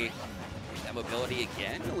see that mobility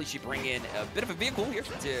again. At least you bring in a bit of a vehicle here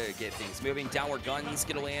to get things moving. Downward guns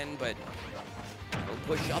get a land, but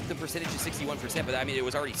we'll push up the percentage to 61%. But I mean, it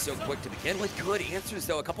was already so quick to begin with. Good answers,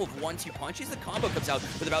 though. A couple of 1-2 punches. The combo comes out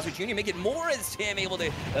for the Bowser Jr. Make it more as Tim able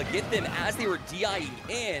to get them as they were DIing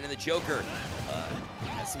in. And the Joker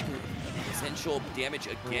has some essential damage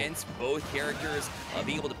against both characters,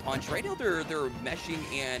 being able to punch. Right now, they're meshing,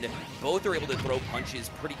 and both are able to throw punches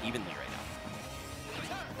pretty evenly right now.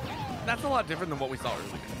 That's a lot different than what we saw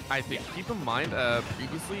earlier, I think. Keep in mind,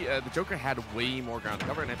 previously, the Joker had way more ground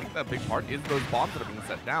cover, and I think that big part is those bombs that are being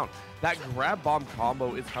set down. That grab bomb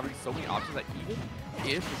combo is covering so many options that even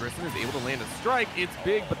if Briston is able to land a strike, it's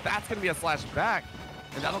big, but that's going to be a slash back.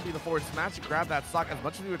 And that'll be the forward smash to grab that stock. As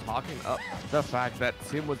much as we were talking up the fact that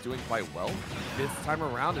Tim was doing quite well, this time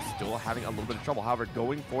around is still having a little bit of trouble. However,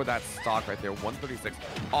 going for that stock right there, 136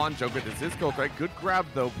 on Joker. This is kill threat. Good grab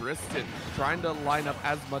though. Briston trying to line up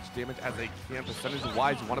as much damage as they can.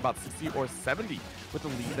 Percentage-wise, you want about 60 or 70 with the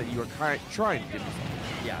lead that you are trying to give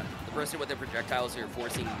yourself. Yeah, the Briston with the projectiles are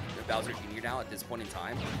forcing Bowser Jr. now at this point in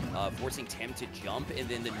time, forcing Tim to jump, and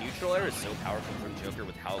then the neutral air is so powerful from Joker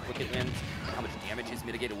with how quick it lands, how much damage is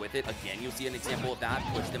mitigated with it. Again, you'll see an example of that.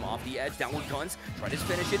 Push them off the edge. Downward guns. Try to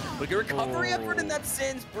finish it. But a recovery effort in that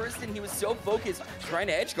sends Briston. He was so focused trying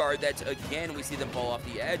to edge guard that, again, we see them fall off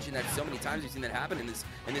the edge. And that's so many times we've seen that happen in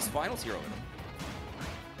this finals here.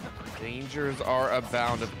 Dangers are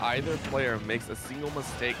abound. If either player makes a single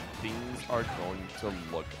mistake, things are going to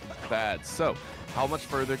look bad. So, how much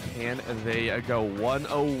further can they go?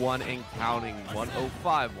 101 and counting.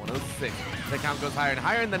 105, 106. The count goes higher and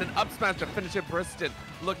higher, and then an up smash to finish it. Briston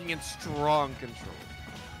looking in strong control.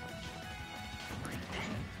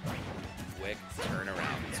 Quick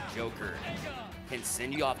turnarounds. Joker can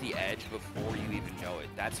send you off the edge before you even know it.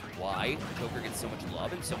 That's why Joker gets so much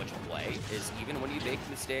love and so much play, is even when you make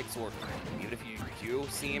mistakes, or even if you do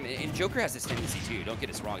see him, and Joker has this tendency too, don't get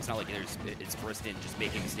us wrong, it's not like it's Briston just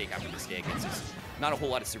making mistake after mistake. It's just not a whole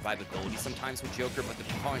lot of survivability sometimes with Joker, but the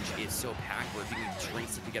punch is so packed where if you can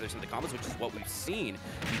trace it together some of the combos, which is what we've seen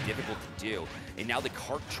be difficult to do. And now the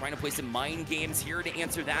Cart trying to play some mind games here to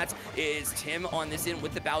answer that is Tim on this end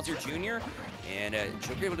with the Bowser Jr. And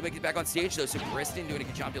Joker able to make it back on stage though, so Briston doing a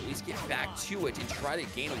good job to at least get back to it and try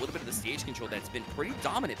to gain a little bit of the stage control that's been pretty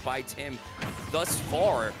dominant by Tim thus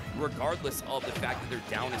far, regardless of the fact that they're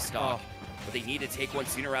down in stock. But they need to take one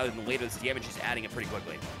sooner rather than later. This damage is adding it pretty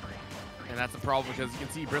quickly. And that's a problem because you can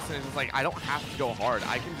see Briston is just like, I don't have to go hard.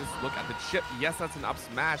 I can just look at the chip. Yes, that's an up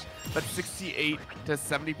smash, but 68 to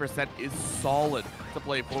 70% is solid to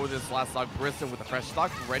play for this last stock. Briston with a fresh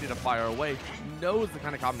stock, ready to fire away, knows the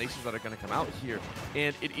kind of combinations that are going to come out here.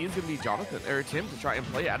 And it is going to be Jonathan, or Tim, to try and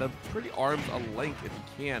play at a pretty arm's length if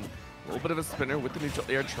he can. A little bit of a spinner with the neutral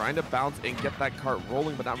air, trying to bounce and get that cart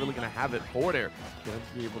rolling, but not really going to have it forward air. Going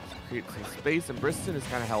to be able to create some space, and Briston is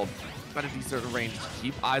kind of held at a decent range.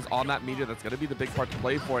 Keep eyes on that meter. That's going to be the big part to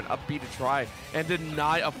play for. An upbeat to try and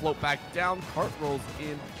deny a float back down. Cart rolls in.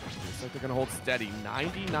 Looks like they're going to hold steady.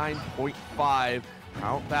 99.5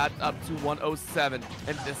 Count that up to 107.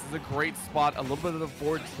 And this is a great spot. A little bit of the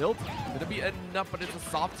forward tilt. Gonna be enough, but it's a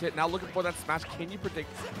soft hit. Now looking for that smash. Can you predict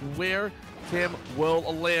where Tim will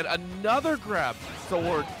land? Another grab.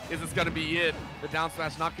 Sword. Is this gonna be it? The down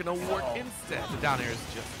smash not gonna work. Instead, the down air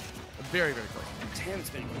is just very, very close. Tim's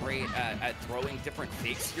been great at throwing different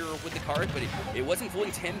fakes here with the card, but it wasn't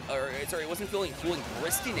fooling Tim, or sorry, it wasn't fooling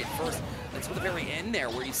Briston at first until the very end there,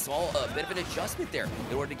 where you saw a bit of an adjustment there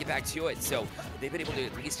in order to get back to it. So they've been able to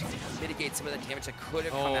at least mitigate some of that damage that could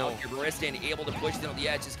have come out here. Briston able to push them on the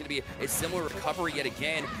edge. It's going to be a similar recovery yet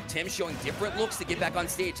again. Tim showing different looks to get back on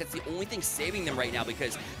stage. That's the only thing saving them right now,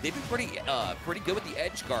 because they've been pretty good with the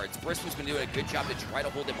edge guards. Briston's been doing a good job to try to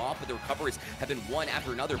hold them off, but the recoveries have been one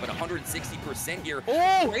after another. But 160% here.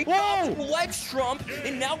 Great ledge trump,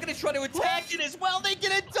 and now going to try to attack it as well. They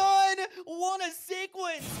get it done. What a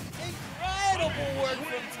sequence! Incredible work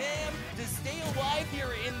from Tim to stay alive here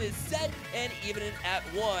in this set, and even at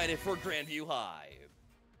 1 for Grandview High.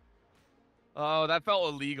 Oh, that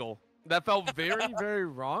felt illegal. That felt very, very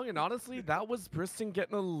wrong. And honestly, that was Briston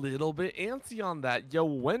getting a little bit antsy on that. You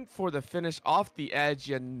went for the finish off the edge.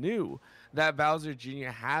 You knew that Bowser Jr.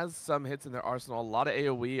 has some hits in their arsenal, a lot of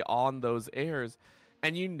AoE on those airs.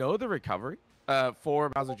 And you know the recovery for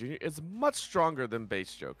Bowser Jr. is much stronger than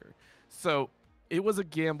base Joker. So it was a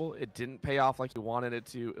gamble. It didn't pay off like you wanted it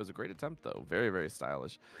to. It was a great attempt, though. Very, very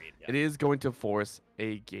stylish. Great, yeah. It is going to force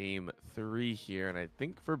a game 3 here. And I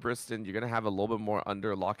think for Briston, you're going to have a little bit more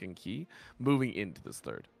under lock and key moving into this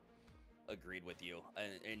third. Agreed with you.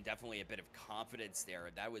 And definitely a bit of confidence there.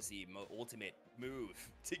 That was the ultimate move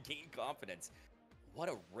to gain confidence. What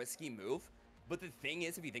a risky move. But the thing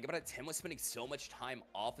is, if you think about it, Tim was spending so much time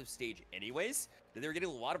off of stage anyways, that they're getting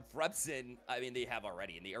a lot of reps in. I mean, they have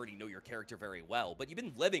already, and they already know your character very well. But you've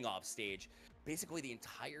been living off stage basically the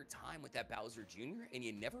entire time with that Bowser Jr., and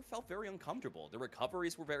you never felt very uncomfortable. The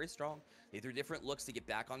recoveries were very strong. They threw different looks to get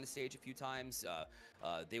back on the stage a few times.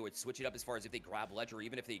 They would switch it up as far as if they grab ledge, or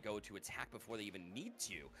even if they go to attack before they even need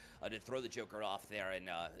to throw the Joker off there. And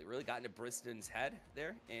it really got into Briston's head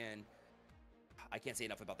there, and I can't say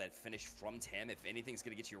enough about that finish from Tim. If anything's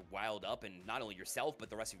going to get you riled up, and not only yourself, but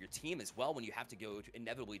the rest of your team as well, when you have to go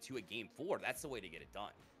inevitably to a game 4, that's the way to get it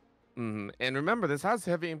done. And remember, this has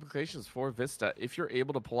heavy implications for Vista. If you're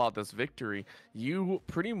able to pull out this victory, you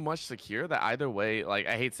pretty much secure that either way. Like,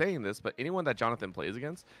 I hate saying this, but anyone that Jonathan plays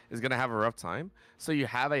against is going to have a rough time. So you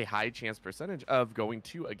have a high chance percentage of going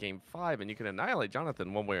to a game 5, and you can annihilate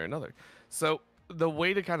Jonathan one way or another. So the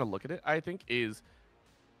way to kind of look at it, I think, is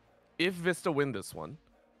if Vista win this one,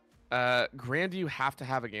 Grandview have to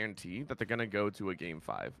have a guarantee that they're going to go to a game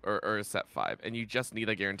 5 or a set 5, and you just need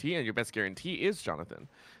a guarantee, and your best guarantee is Jonathan.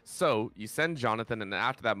 So you send Jonathan, and then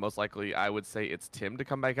after that, most likely, I would say it's Tim to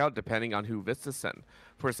come back out, depending on who Vista send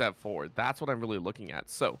for set 4. That's what I'm really looking at.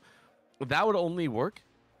 So that would only work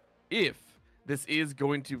if this is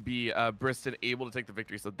going to be Briston able to take the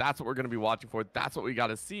victory. So that's what we're going to be watching for. That's what we got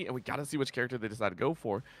to see, and we got to see which character they decide to go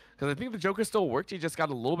for, because I think the Joker still worked. He just got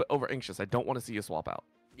a little bit over anxious. I don't want to see you swap out.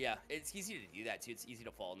 Yeah, it's easy to do that too. It's easy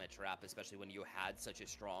to fall in that trap, especially when you had such a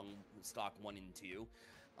strong stock 1 and 2.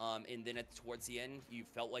 And then towards the end, you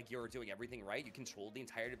felt like you were doing everything right. You controlled the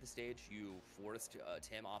entirety of the stage. You forced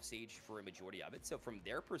Tim off stage for a majority of it. So from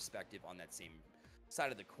their perspective on that same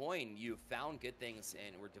side of the coin, you found good things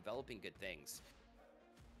and were developing good things.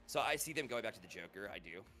 So I see them going back to the Joker. I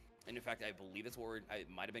do. And in fact, I believe it's what it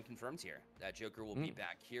might have been confirmed here. That Joker will be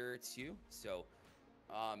back here too. So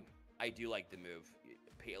I do like the move.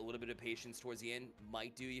 Pay a little bit of patience towards the end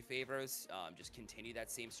might do you favors. Just continue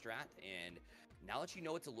that same strat, and now that you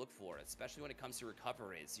know what to look for, especially when it comes to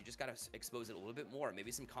recoveries, you just got to expose it a little bit more.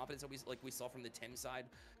 Maybe some confidence, like we saw from the Tim side,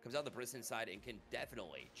 comes out the Briston side, and can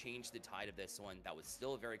definitely change the tide of this one. That was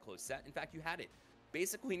still a very close set. In fact, you had it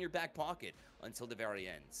basically in your back pocket until the very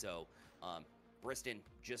end. So Briston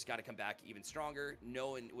just got to come back even stronger,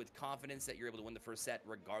 knowing with confidence that you're able to win the first set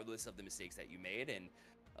regardless of the mistakes that you made, and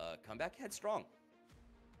come back headstrong.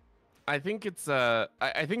 I think it's I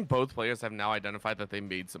think both players have now identified that they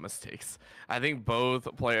made some mistakes. I think both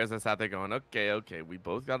players have sat there going, okay, we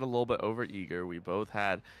both got a little bit over eager. We both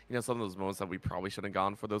had, some of those moments that we probably shouldn't have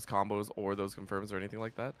gone for those combos or those confirms or anything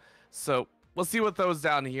like that. So we'll see what those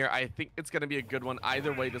down here. I think it's going to be a good one.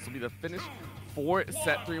 Either way, this will be the finish for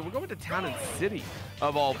set 3. We're going to Town and City,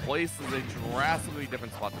 of all places, a drastically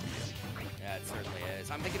different spot to be in. Yeah, it certainly is.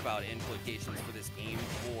 I'm thinking about implications for this game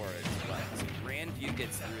 4 as well. So Grandview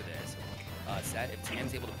gets through this. set. If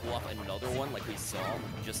Tam's able to pull off another one like we saw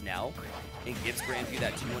just now and gives Grandview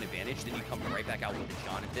that 2-1 advantage, then you come right back out with the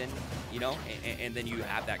Jonathan, you know, and then you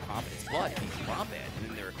have that confidence. But if you drop it and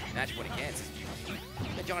then their match point against, you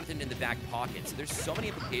keep that Jonathan in the back pocket. So there's so many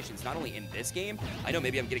implications, not only in this game. I know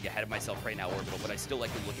maybe I'm getting ahead of myself right now, Orbital, but I still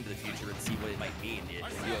like to look into the future and see what it might mean.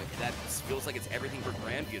 That feels like it's everything for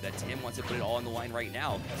Grandview, that Tim wants to put it all on the line right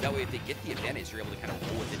now. So that way, if they get the advantage, you're able to kind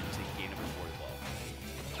of roll with it into game number 4 as well.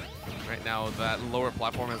 Right now, that lower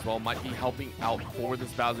platform as well might be helping out for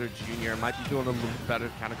this Bowser Jr. Might be doing a little better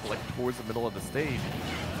to kind of collect towards the middle of the stage.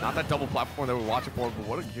 Not that double platform that we're watching for, but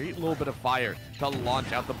what a great little bit of fire to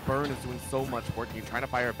launch out. The burn is doing so much work. You're trying to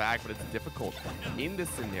fire back, but it's difficult. In this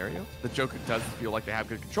scenario, the Joker does feel like they have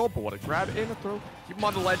good control, but what a grab and a throw. Keep him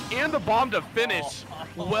on the ledge, and the bomb to finish.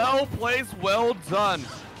 Well placed, well done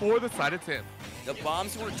for the side of Tim. The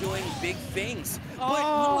bombs were doing big things, but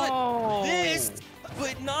not this.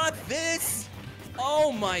 But not this.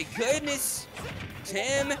 Oh my goodness.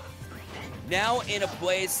 Tim now in a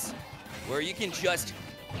place where you can just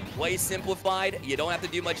play simplified. You don't have to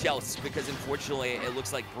do much else because unfortunately it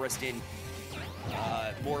looks like Briston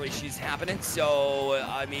more issues happening. So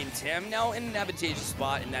I mean, Tim now in an advantageous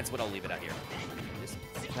spot, and that's what I'll leave it at here.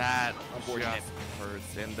 That unfortunate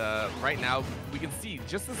first, and right now we can see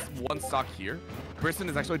just this one stock here. Briston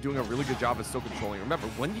is actually doing a really good job of still controlling. Remember,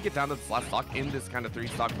 when you get down to this last stock in this kind of 3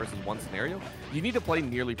 stock versus 1 scenario, you need to play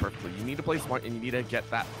nearly perfectly. You need to play smart, and you need to get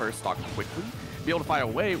that first stock quickly, be able to fire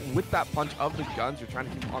away with that punch of the guns. You're trying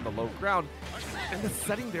to keep on the low ground, and the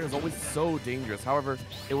setting there is always so dangerous. However,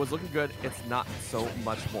 it was looking good. It's not so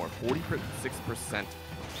much more. 46%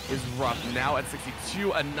 is rough. Now at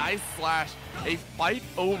 62, a nice slash, a fight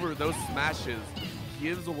over those smashes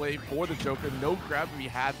gives away for the Joker. No grab to be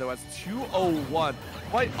had though, as 201.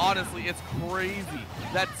 Quite honestly, it's crazy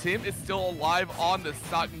that Tim is still alive on the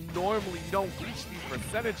stock. Normally you don't reach these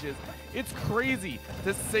percentages. It's crazy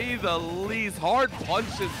to say the least. Hard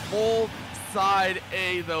punches, full side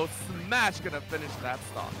A though. Smash gonna finish that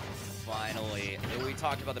stock. Finally, we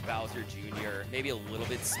talked about the Bowser Jr. Maybe a little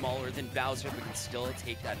bit smaller than Bowser, but can still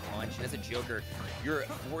take that punch. And as a Joker, you're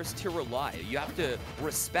forced to rely. You have to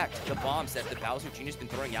respect the bombs that the Bowser Jr. has been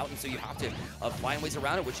throwing out, and so you have to find ways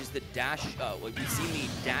around it, which is the dash. We've seen the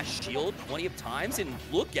dash shield plenty of times, and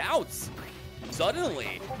look out!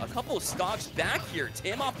 Suddenly, a couple of stocks back here.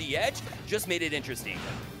 Tim off the edge just made it interesting.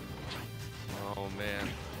 Oh man,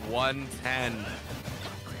 110.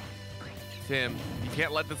 Tim, you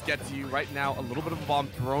can't let this get to you right now. A little bit of a bomb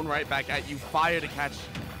thrown right back at you. Fire to catch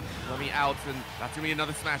Lemmy out, and that's gonna be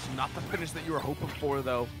another smash. Not the finish that you were hoping for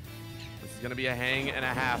though. This is gonna be a hang and a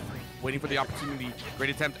half. Waiting for the opportunity. Great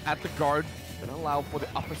attempt at the guard. Gonna allow for the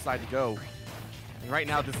upper side to go. And right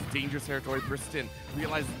now, this is dangerous territory. Briston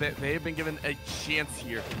realizes that they have been given a chance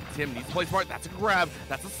here. Tim needs to play smart. That's a grab.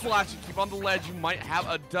 That's a slash. You keep on the ledge. You might have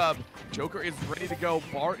a dub. Joker is ready to go.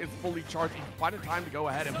 Bar is fully charged. You find a time to go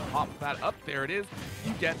ahead and pop that up. There it is.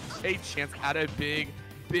 You get a chance at a big,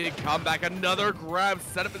 big comeback. Another grab.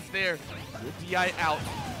 Setup is there. Good DI out.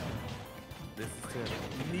 This is Tim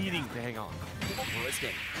needing to hang on.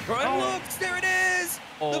 Briston. Front looks, there it is!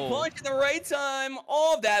 The punch at the right time.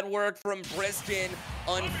 All of that work from Briston.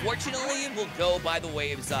 Unfortunately, will go by the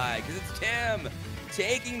wave side, because it's Tim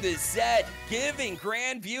taking the set, giving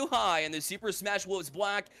Grandview High and the Super Smash Wolves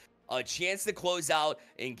Black a chance to close out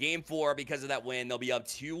in Game 4. Because of that win, they'll be up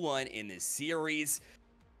 2-1 in this series.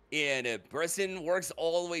 And Briston works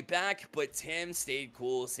all the way back, but Tim stayed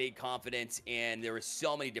cool, stayed confident, and there were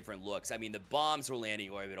so many different looks. I mean, the bombs were landing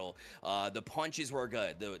Orbital. The punches were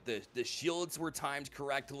good. The shields were timed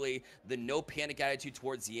correctly. The no panic attitude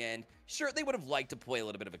towards the end. Sure, they would have liked to play a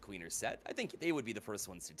little bit of a cleaner set. I think they would be the first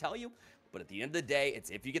ones to tell you. But at the end of the day, it's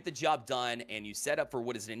if you get the job done and you set up for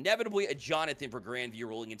what is inevitably a Jonathan for Grandview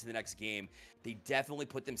rolling into the next game, they definitely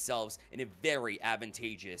put themselves in a very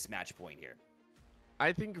advantageous match point here.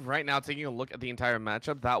 I think right now, taking a look at the entire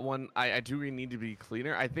matchup, that one, I do need to be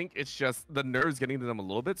cleaner. I think it's just the nerves getting to them a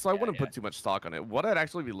little bit, so I wouldn't put too much stock on it. What I'd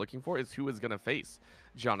actually be looking for is who is going to face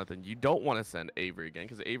Jonathan. You don't want to send Avery again,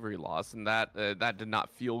 because Avery lost, and that did not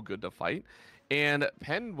feel good to fight. And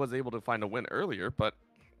Penn was able to find a win earlier, but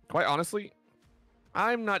quite honestly,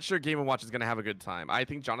 I'm not sure Game & Watch is going to have a good time. I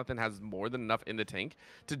think Jonathan has more than enough in the tank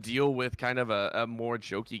to deal with kind of a more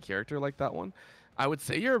jokey character like that one. I would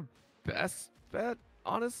say your best bet,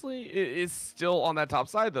 honestly, is still on that top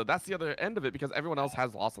side, though. That's the other end of it, because everyone else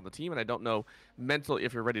has lost on the team, and I don't know mentally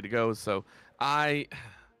if you're ready to go. So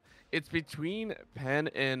it's between Penn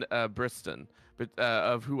and Briston, but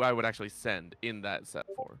of who I would actually send in that set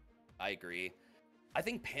for. I agree. I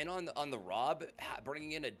think Pin on the Rob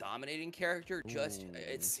bringing in a dominating character just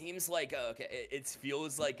it seems like okay, it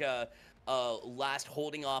feels like a last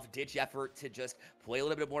holding off ditch effort to just play a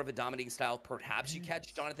little bit more of a dominating style. Perhaps you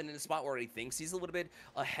catch Jonathan in a spot where he thinks he's a little bit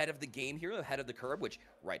ahead of the game here, ahead of the curve, which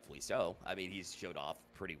rightfully so. I mean, he's showed off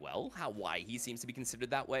pretty well why he seems to be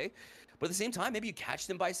considered that way. But at the same time, maybe you catch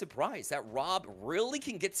them by surprise. That Rob really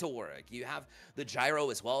can get to work. You have the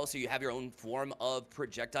gyro as well, so you have your own form of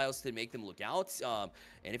projectiles to make them look out.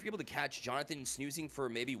 And if you're able to catch Jonathan snoozing for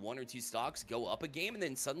maybe 1 or 2 stocks, go up a game, and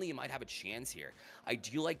then suddenly you might have a chance here. I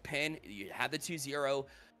do like Penn. You have the 2-0.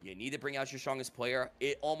 You need to bring out your strongest player.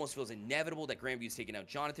 It almost feels inevitable that Grandview's taking out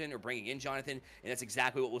Jonathan or bringing in Jonathan, and that's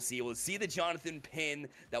exactly what we'll see. We'll see the Jonathan pin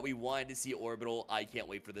that we wanted to see Orbital. I can't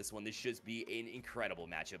wait for this one. This should be an incredible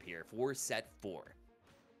matchup here for set 4.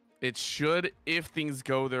 It should, if things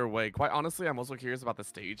go their way. Quite honestly, I'm also curious about the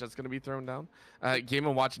stage that's going to be thrown down. Game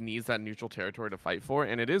 & Watch needs that neutral territory to fight for,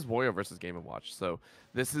 and it is Warrior versus Game & Watch. So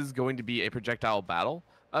this is going to be a projectile battle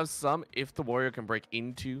of some. If the Warrior can break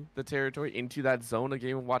into the territory, into that zone of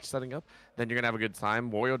Game & Watch setting up, then you're going to have a good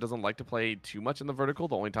time. Wario doesn't like to play too much in the vertical.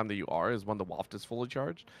 The only time that you are is when the waft is fully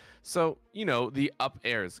charged. So, you know, the up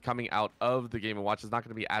airs coming out of the Game & Watch is not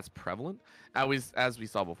going to be as prevalent as we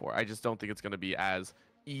saw before. I just don't think it's going to be as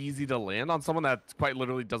easy to land on someone that quite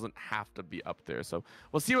literally doesn't have to be up there. So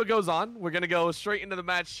we'll see what goes on. We're going to go straight into the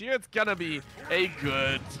match here. It's going to be a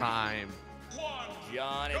good time.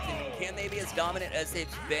 Jonathan, can they be as dominant as they've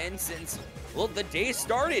been since, well, the day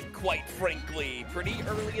started, quite frankly, pretty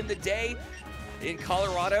early in the day in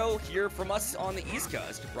Colorado, here from us on the East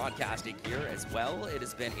Coast, broadcasting here as well. It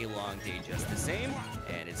has been a long day just the same,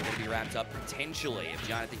 and it's going to be wrapped up potentially if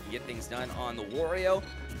Jonathan can get things done on the Wario.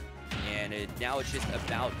 And now it's just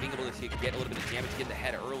about being able to get a little bit of damage, get the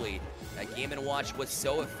head early. That Game & Watch was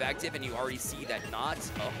so effective, and you already see that not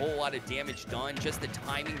a whole lot of damage done. Just the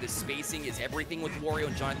timing, the spacing is everything with Wario,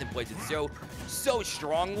 and Jonathan plays it so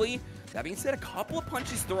strongly. That being said, a couple of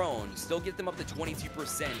punches thrown still get them up to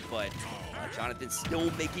 22%, but Jonathan's still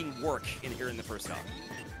making work in here in the first half.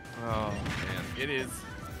 Oh, man.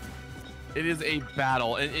 It is a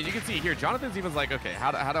battle, and you can see here, Jonathan's even like, okay,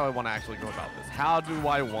 how do I want to actually go about this? How do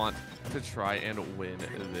I want to try and win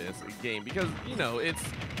this game? Because, you know,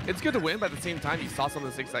 it's good to win, but at the same time, you saw some of the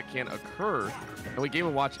mistakes that can occur. And with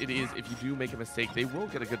Game & Watch, it is, if you do make a mistake, they will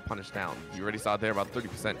get a good punish down. You already saw there about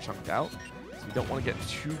 30% chunked out, so you don't want to get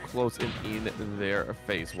too close in their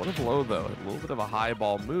face. What a blow, though. A little bit of a high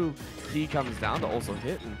ball move. Key comes down to also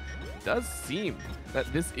hit, and it does seem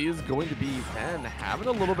that this is going to be Penn having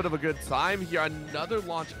a little bit of a good time here. Another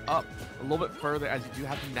launch up a little bit further as you do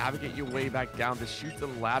have to navigate your way back down to shoot the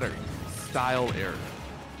ladder style area.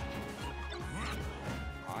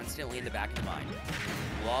 Constantly in the back of the mind.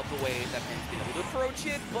 Love the way that Penn's been able to approach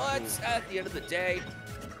it, but at the end of the day,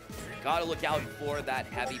 gotta look out for that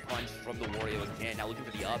heavy punch from the Wario again. Now looking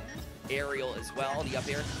for the up aerial as well. The up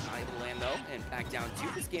air not able to land though, and back down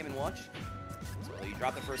to this Game & Watch. So you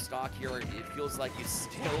drop the first stock here. It feels like you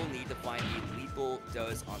still need to find a lethal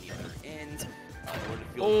dose on the other end. In order to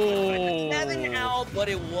feel 7 out, but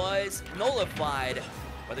it was nullified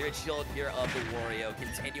by the good shield here of the Wario,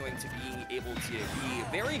 continuing to be able to be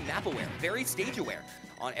very map aware, very stage aware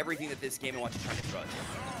on everything that this Game & Watch is trying to throw.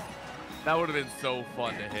 That would have been so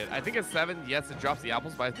fun to hit. I think a 7, yes, it drops the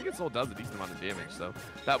apples, but I think it still does a decent amount of damage. So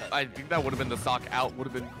I think that would have been the stock out, would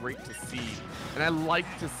have been great to see. And I like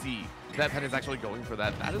to see that Penn is actually going for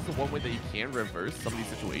that. That is the one way that you can reverse some of these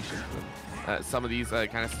situations and some of these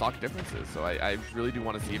kind of stock differences. So I really do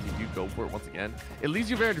want to see if you do go for it once again. It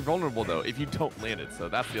leaves you very vulnerable, though, if you don't land it. So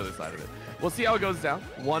that's the other side of it. We'll see how it goes down.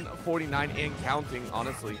 149 and counting,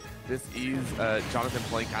 honestly. This is Jonathan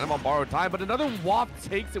playing kind of on borrowed time, but another waft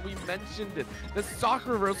takes it. We mentioned it. The stock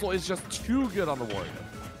reversal is just too good on the Wario.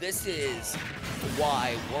 This is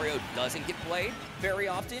why Wario doesn't get played very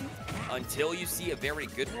often until you see a very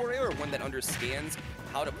good Wario or one that understands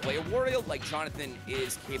how to play a Wario like Jonathan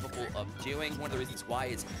is capable of doing. One of the reasons why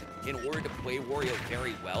is in order to play Wario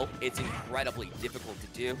very well, it's incredibly difficult to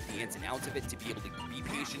do the ins and outs of it, to be able to be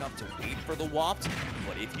patient enough to wait for the waft.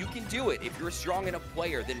 But if you can do it, if you're a strong enough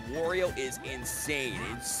player, then Wario is insane.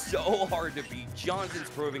 It's so hard to beat. Jonathan's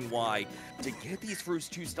proving why. To get these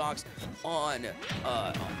first 2 stocks on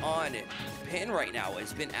Penn right now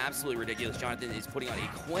has been absolutely ridiculous. Jonathan is putting on a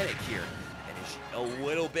clinic here. A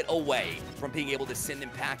little bit away from being able to send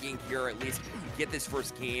them packing here, or at least get this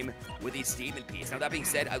first game with a statement piece. Now, that being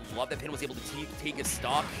said, I love that Penn was able to take a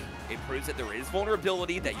stock. It proves that there is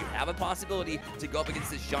vulnerability, that you have a possibility to go up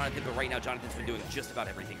against this Jonathan, but right now, Jonathan's been doing just about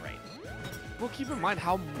everything right. well, keep in mind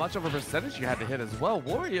how much of a percentage you had to hit as well.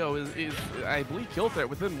 Wario is I believe, kill threat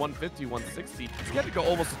within 150, 160. You had to go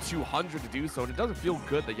almost to 200 to do so, and it doesn't feel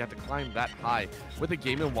good that you have to climb that high with a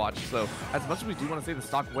Game & Watch. So as much as we do want to say the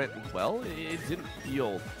stock went well, it didn't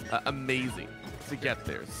feel amazing to get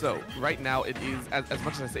there. So right now it is, as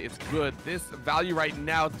much as I say it's good, this value right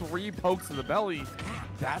now, 3 pokes in the belly,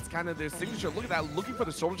 that's kind of their signature. Look at that, looking for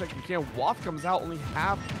the shoulder check. You can't. Waft comes out, only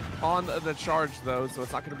half on the charge though, so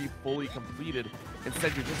it's not going to be fully completed.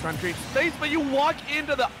 Instead, you're just trying to create space, but you walk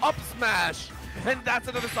into the up smash, and that's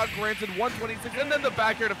another stock granted, 126, and then the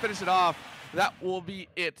back air to finish it off. That will be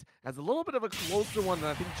it, as a little bit of a closer one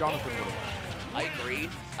than I think Jonathan would have.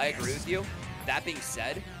 I agree with you. That being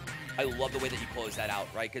said, I love the way that you close that out,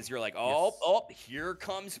 right? Because you're like, oh, here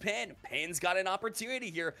comes Pen. Pen's got an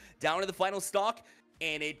opportunity here down to the final stock.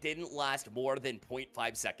 And it didn't last more than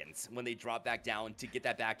 0.5 seconds when they dropped back down to get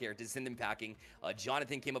that back air to send them packing.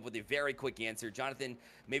 Jonathan came up with a very quick answer. Jonathan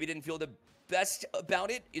maybe didn't feel the best about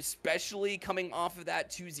it, especially coming off of that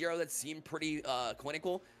 2-0 that seemed pretty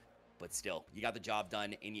clinical. But still, you got the job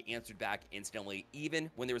done, and you answered back instantly, even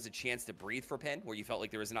when there was a chance to breathe for Pen, where you felt like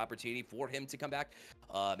there was an opportunity for him to come back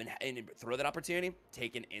and throw that opportunity,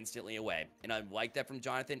 taken instantly away. And I like that from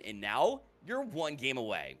Jonathan. And now you're 1 game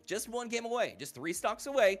away, just 1 game away, just 3 stocks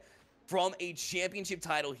away from a championship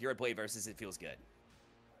title here at PlayVS. It feels good.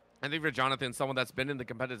 I think for Jonathan, someone that's been in the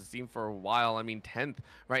competitive scene for a while, I mean, 10th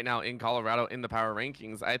right now in Colorado in the power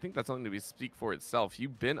rankings, I think that's something to speak for itself.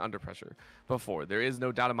 You've been under pressure before. There is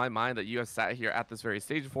no doubt in my mind that you have sat here at this very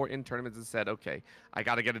stage before in tournaments and said, okay, I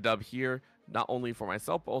got to get a dub here, not only for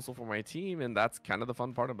myself, but also for my team, and that's kind of the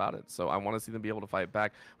fun part about it. So I want to see them be able to fight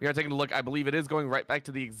back. We are taking a look. I believe it is going right back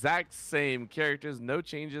to the exact same characters, no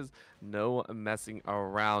changes, no messing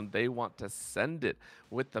around. They want to send it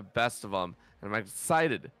with the best of them. And I'm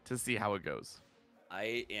excited to see how it goes.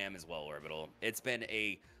 I am as well, Orbital. It's been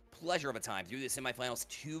a pleasure of a time through the semifinals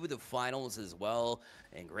to the finals as well.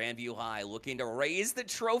 And Grandview High looking to raise the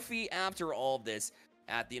trophy after all of this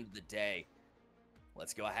at the end of the day.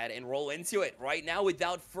 Let's go ahead and roll into it right now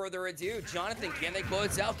without further ado. Jonathan, can they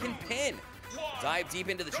close out? Can Pen dive deep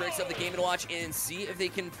into the tricks of the Game & Watch and see if they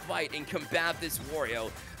can fight and combat this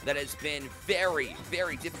Wario that has been very,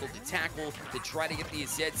 very difficult to tackle, to try to get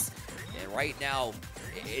these hits. And right now,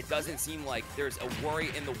 it doesn't seem like there's a worry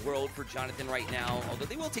in the world for Jonathan right now, although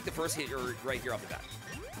they will take the first hit right here off the bat.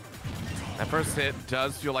 That first hit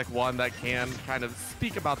does feel like one that can kind of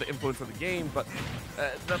speak about the influence of the game, but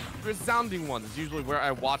the resounding one is usually where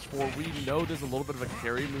I watch for. We know there's a little bit of a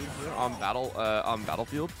carry move here on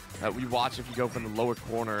Battlefield. We watch if you go from the lower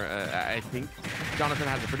corner. I think Jonathan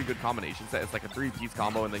has a pretty good combination set. It's like a 3-piece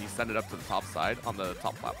combo, and then you send it up to the top side on the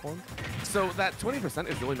top platform. So that 20%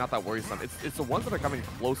 is really not that worrisome. It's the ones that are coming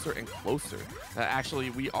closer and closer. Actually,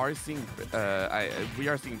 we are seeing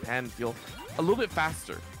Pen feel a little bit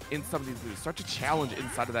faster in some of these moves. Start to challenge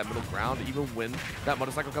inside of that middle ground. Even when that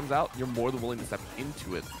motorcycle comes out, you're more than willing to step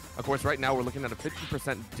into it. Of course, right now we're looking at a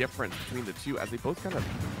 50% difference between the two as they both kind of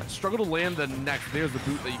struggle to land the next. There's the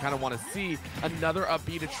boot that you kind of want to see. Another up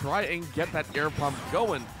B to try and get that air pump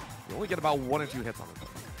going. You only get about 1 or 2 hits on it.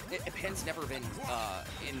 Pen's never been,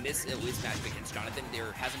 in this at least match against Jonathan,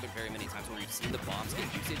 there hasn't been very many times where we've seen the bombs get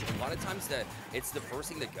usage. A lot of times it's the first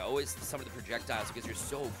thing to go is some of the projectiles, because you're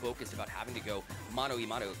so focused about having to go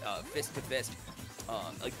mano-a-mano, fist to fist,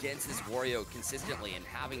 against this Wario consistently and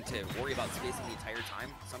having to worry about spacing the entire time.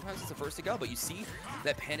 Sometimes it's the first to go, but you see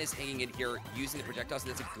that Pen is hanging in here using the projectiles, so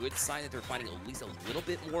that's a good sign that they're finding at least a little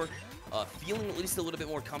bit more, feeling at least a little bit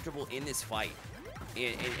more comfortable in this fight.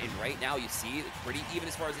 And right now, you see, pretty even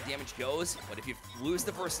as far as the damage goes. But if you lose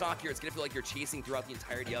the first stock here, it's going to feel like you're chasing throughout the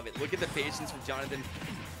entirety of it. Look at the patience from Jonathan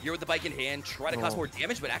here with the bike in hand. Try to cause more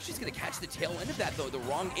damage, but actually it's going to catch the tail end of that, though. The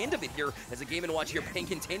wrong end of it here as a Game & Watch here. Pen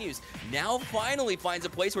continues. Now finally finds a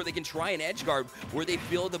place where they can try an edge guard, where they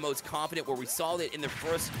feel the most confident, where we saw that in the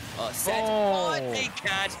first set. But they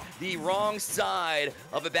catch the wrong side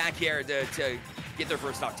of a back air to get their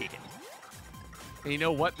first stock taken. And you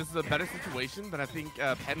know what? This is a better situation than I think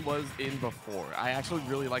Pen was in before. I actually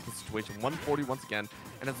really like the situation. 140 once again.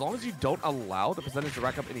 And as long as you don't allow the percentage to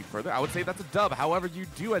rack up any further, I would say that's a dub. However, you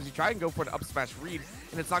do, as you try and go for an up smash read,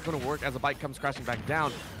 and it's not going to work as the bike comes crashing back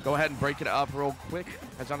down. Go ahead and break it up real quick.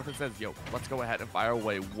 As Jonathan says, yo, let's go ahead and fire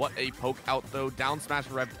away. What a poke out, though. Down smash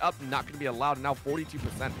revved up, not going to be allowed. And now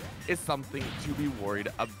 42% is something to be worried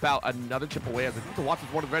about. Another chip away as I think the watch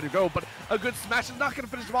is more than ready to go, but a good smash is not going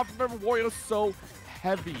to finish him off. Remember, Wario is so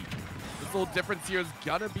heavy. This little difference here is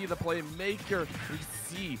gonna be the playmaker. We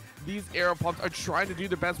see these arrow pumps are trying to do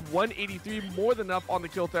their best. 183, more than enough on the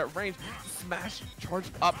kill threat range. Smash, charge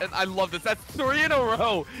up, and I love this. That's 3 in a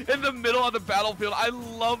row in the middle of the battlefield. I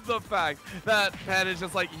love the fact that Penn is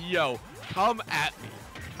just like, yo, come at me.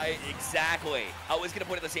 Exactly. I was going to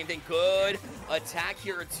point out the same thing. Good attack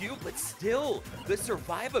here too, but still, the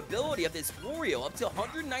survivability of this Wario up to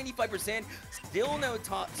 195%. Still no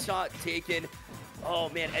top shot taken. Oh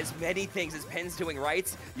man, as many things as Penn's doing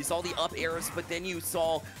right. You saw the up airs, but then you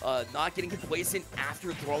saw not getting complacent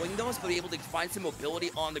after throwing those, but able to find some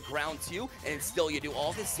mobility on the ground too, and still you do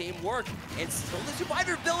all the same work, and still the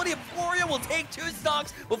survivability of Wario will take 2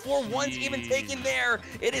 stocks before one's even taken there.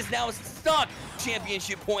 It is now a stock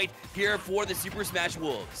championship point here for the Super Smash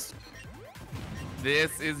Wolves.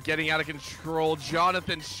 This is getting out of control.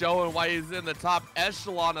 Jonathan showing why he's in the top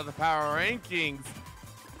echelon of the power rankings.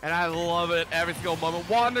 And I love it every single moment.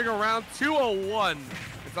 Wandering around 201.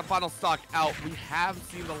 It's the final stock out. We have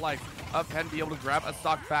seen the likes of Penn be able to grab a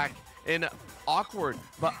stock back in awkward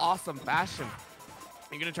but awesome fashion.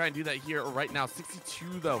 You're going to try and do that here right now.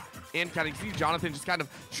 62 though, and counting. You see Jonathan just kind of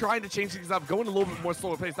trying to change things up, going a little bit more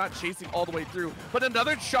slower pace, not chasing all the way through. But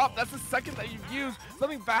another chop, that's the second that you've used.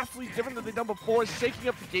 Something vastly different than they've done before, shaking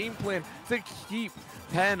up the game plan to keep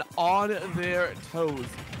Penn on their toes.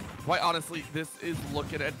 Quite honestly, this is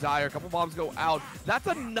looking at dire. A couple bombs go out. That's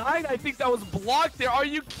a 9, I think, that was blocked there. Are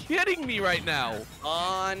you kidding me right now?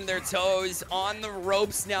 On their toes, on the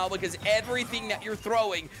ropes now, because everything that you're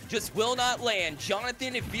throwing just will not land.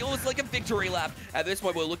 Jonathan, it feels like a victory lap. At this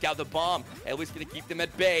point, we'll look out the bomb. At least going to keep them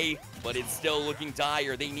at bay, but it's still looking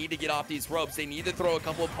dire. They need to get off these ropes. They need to throw a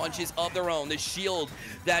couple of punches of their own. The shield,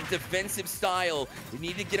 that defensive style. They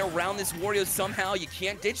need to get around this Wario somehow. You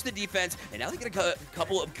can't ditch the defense. And now they get a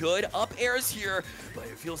couple of good up airs here, but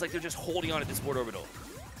it feels like they're just holding on at this board orbital.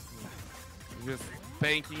 Just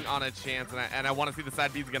banking on a chance, and I want to see the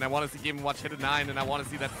side Bs again. I want to see Game & Watch hit a 9, and I want to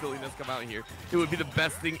see that silliness come out here. It would be the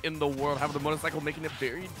best thing in the world, having the motorcycle making it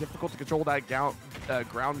very difficult to control that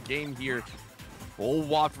ground game here. Full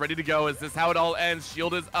waft ready to go. Is this how it all ends?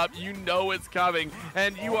 Shield is up. You know it's coming,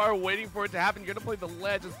 and you are waiting for it to happen. You're going to play the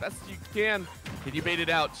ledge as best as you can. Can you bait it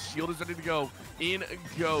out? Shield is ready to go. In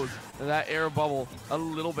goes that air bubble. A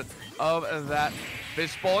little bit of that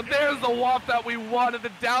fishbowl. And there's the waft that we wanted.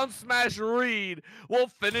 The down smash read will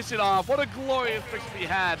finish it off. What a glorious picture we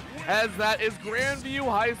had, as that is Grandview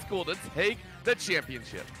High School to take the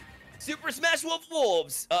championship. Super Smash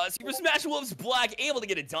Wolves, Super Smash Wolves Black able to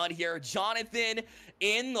get it done here. Jonathan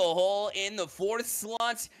in the hole in the 4th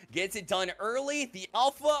slot gets it done early. The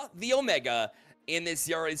Alpha, the Omega in this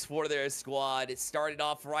series for their squad. It started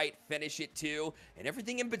off right, finish it too, and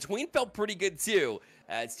everything in between felt pretty good too,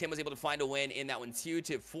 as Tim was able to find a win in that one too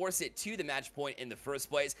to force it to the match point in the first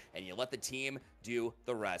place, and you let the team do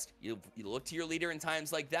the rest. You look to your leader in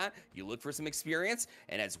times like that, you look for some experience,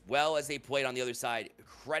 and as well as they played on the other side,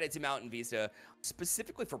 credit to Mountain Vista,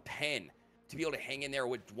 specifically for Penn, to be able to hang in there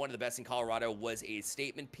with one of the best in Colorado was a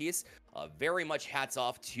statement piece. Very much hats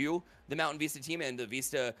off to the Mountain Vista team and the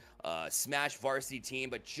Vista Smash Varsity team,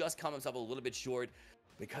 but just comes up a little bit short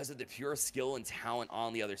because of the pure skill and talent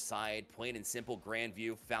on the other side. Plain and simple,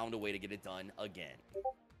 Grandview found a way to get it done again.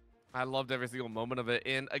 I loved every single moment of it.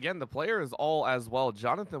 And again, the players all as well.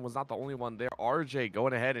 Jonathan was not the only one there. RJ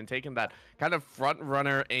going ahead and taking that kind of front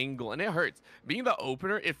runner angle. And it hurts. Being the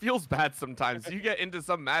opener, it feels bad sometimes. You get into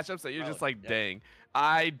some matchups that you're just like, dang,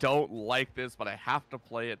 I don't like this, but I have to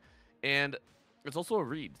play it. And it's also a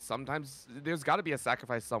read. Sometimes there's got to be a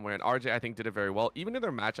sacrifice somewhere, and RJ, I think, did it very well, even in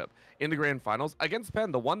their matchup in the grand finals against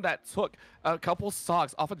Penn, the one that took a couple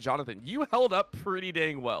stocks off of Jonathan. You held up pretty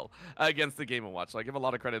dang well against the Game & Watch. So I give a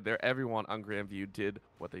lot of credit there. Everyone on Grandview did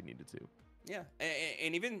what they needed to. Yeah,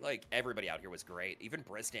 and even like everybody out here was great. Even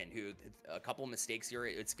Briston, who a couple of mistakes here,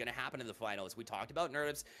 it's going to happen in the finals. We talked about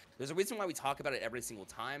nerves. There's a reason why we talk about it every single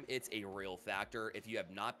time. It's a real factor. If you have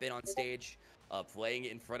not been on stage, playing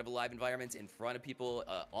in front of a live environment, in front of people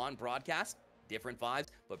on broadcast, different vibes.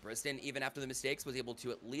 But Briston, even after the mistakes, was able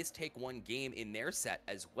to at least take one game in their set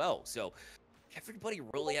as well. So everybody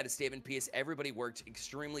really had a statement piece. Everybody worked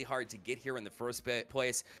extremely hard to get here in the first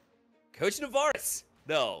place. Coach Navarez,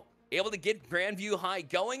 though, able to get Grandview High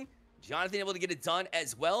going. Jonathan able to get it done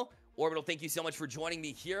as well. Orbital, thank you so much for joining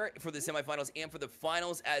me here for the semifinals and for the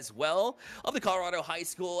finals as well of the Colorado High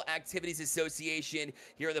School Activities Association.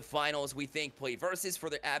 Here are the finals. We thank PlayVS for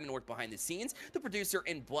their admin work behind the scenes, the producer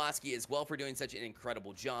and Blasky as well for doing such an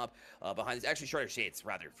incredible job behind this. Actually, Shorter Shades,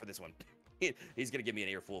 rather, for this one. He's gonna give me an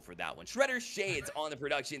earful for that one. Shredder Shades on the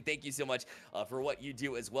production. Thank you so much for what you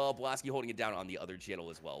do as well. Blaski holding it down on the other channel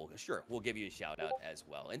as well. Sure, we'll give you a shout out as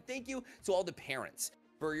well. And thank you to all the parents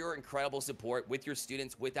for your incredible support with your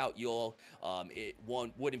students. Without you all, it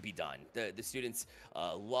wouldn't be done. The students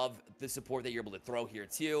love the support that you're able to throw here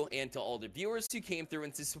too, and to all the viewers who came through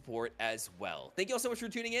and to support as well. Thank you all so much for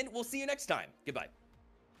tuning in. We'll see you next time. Goodbye.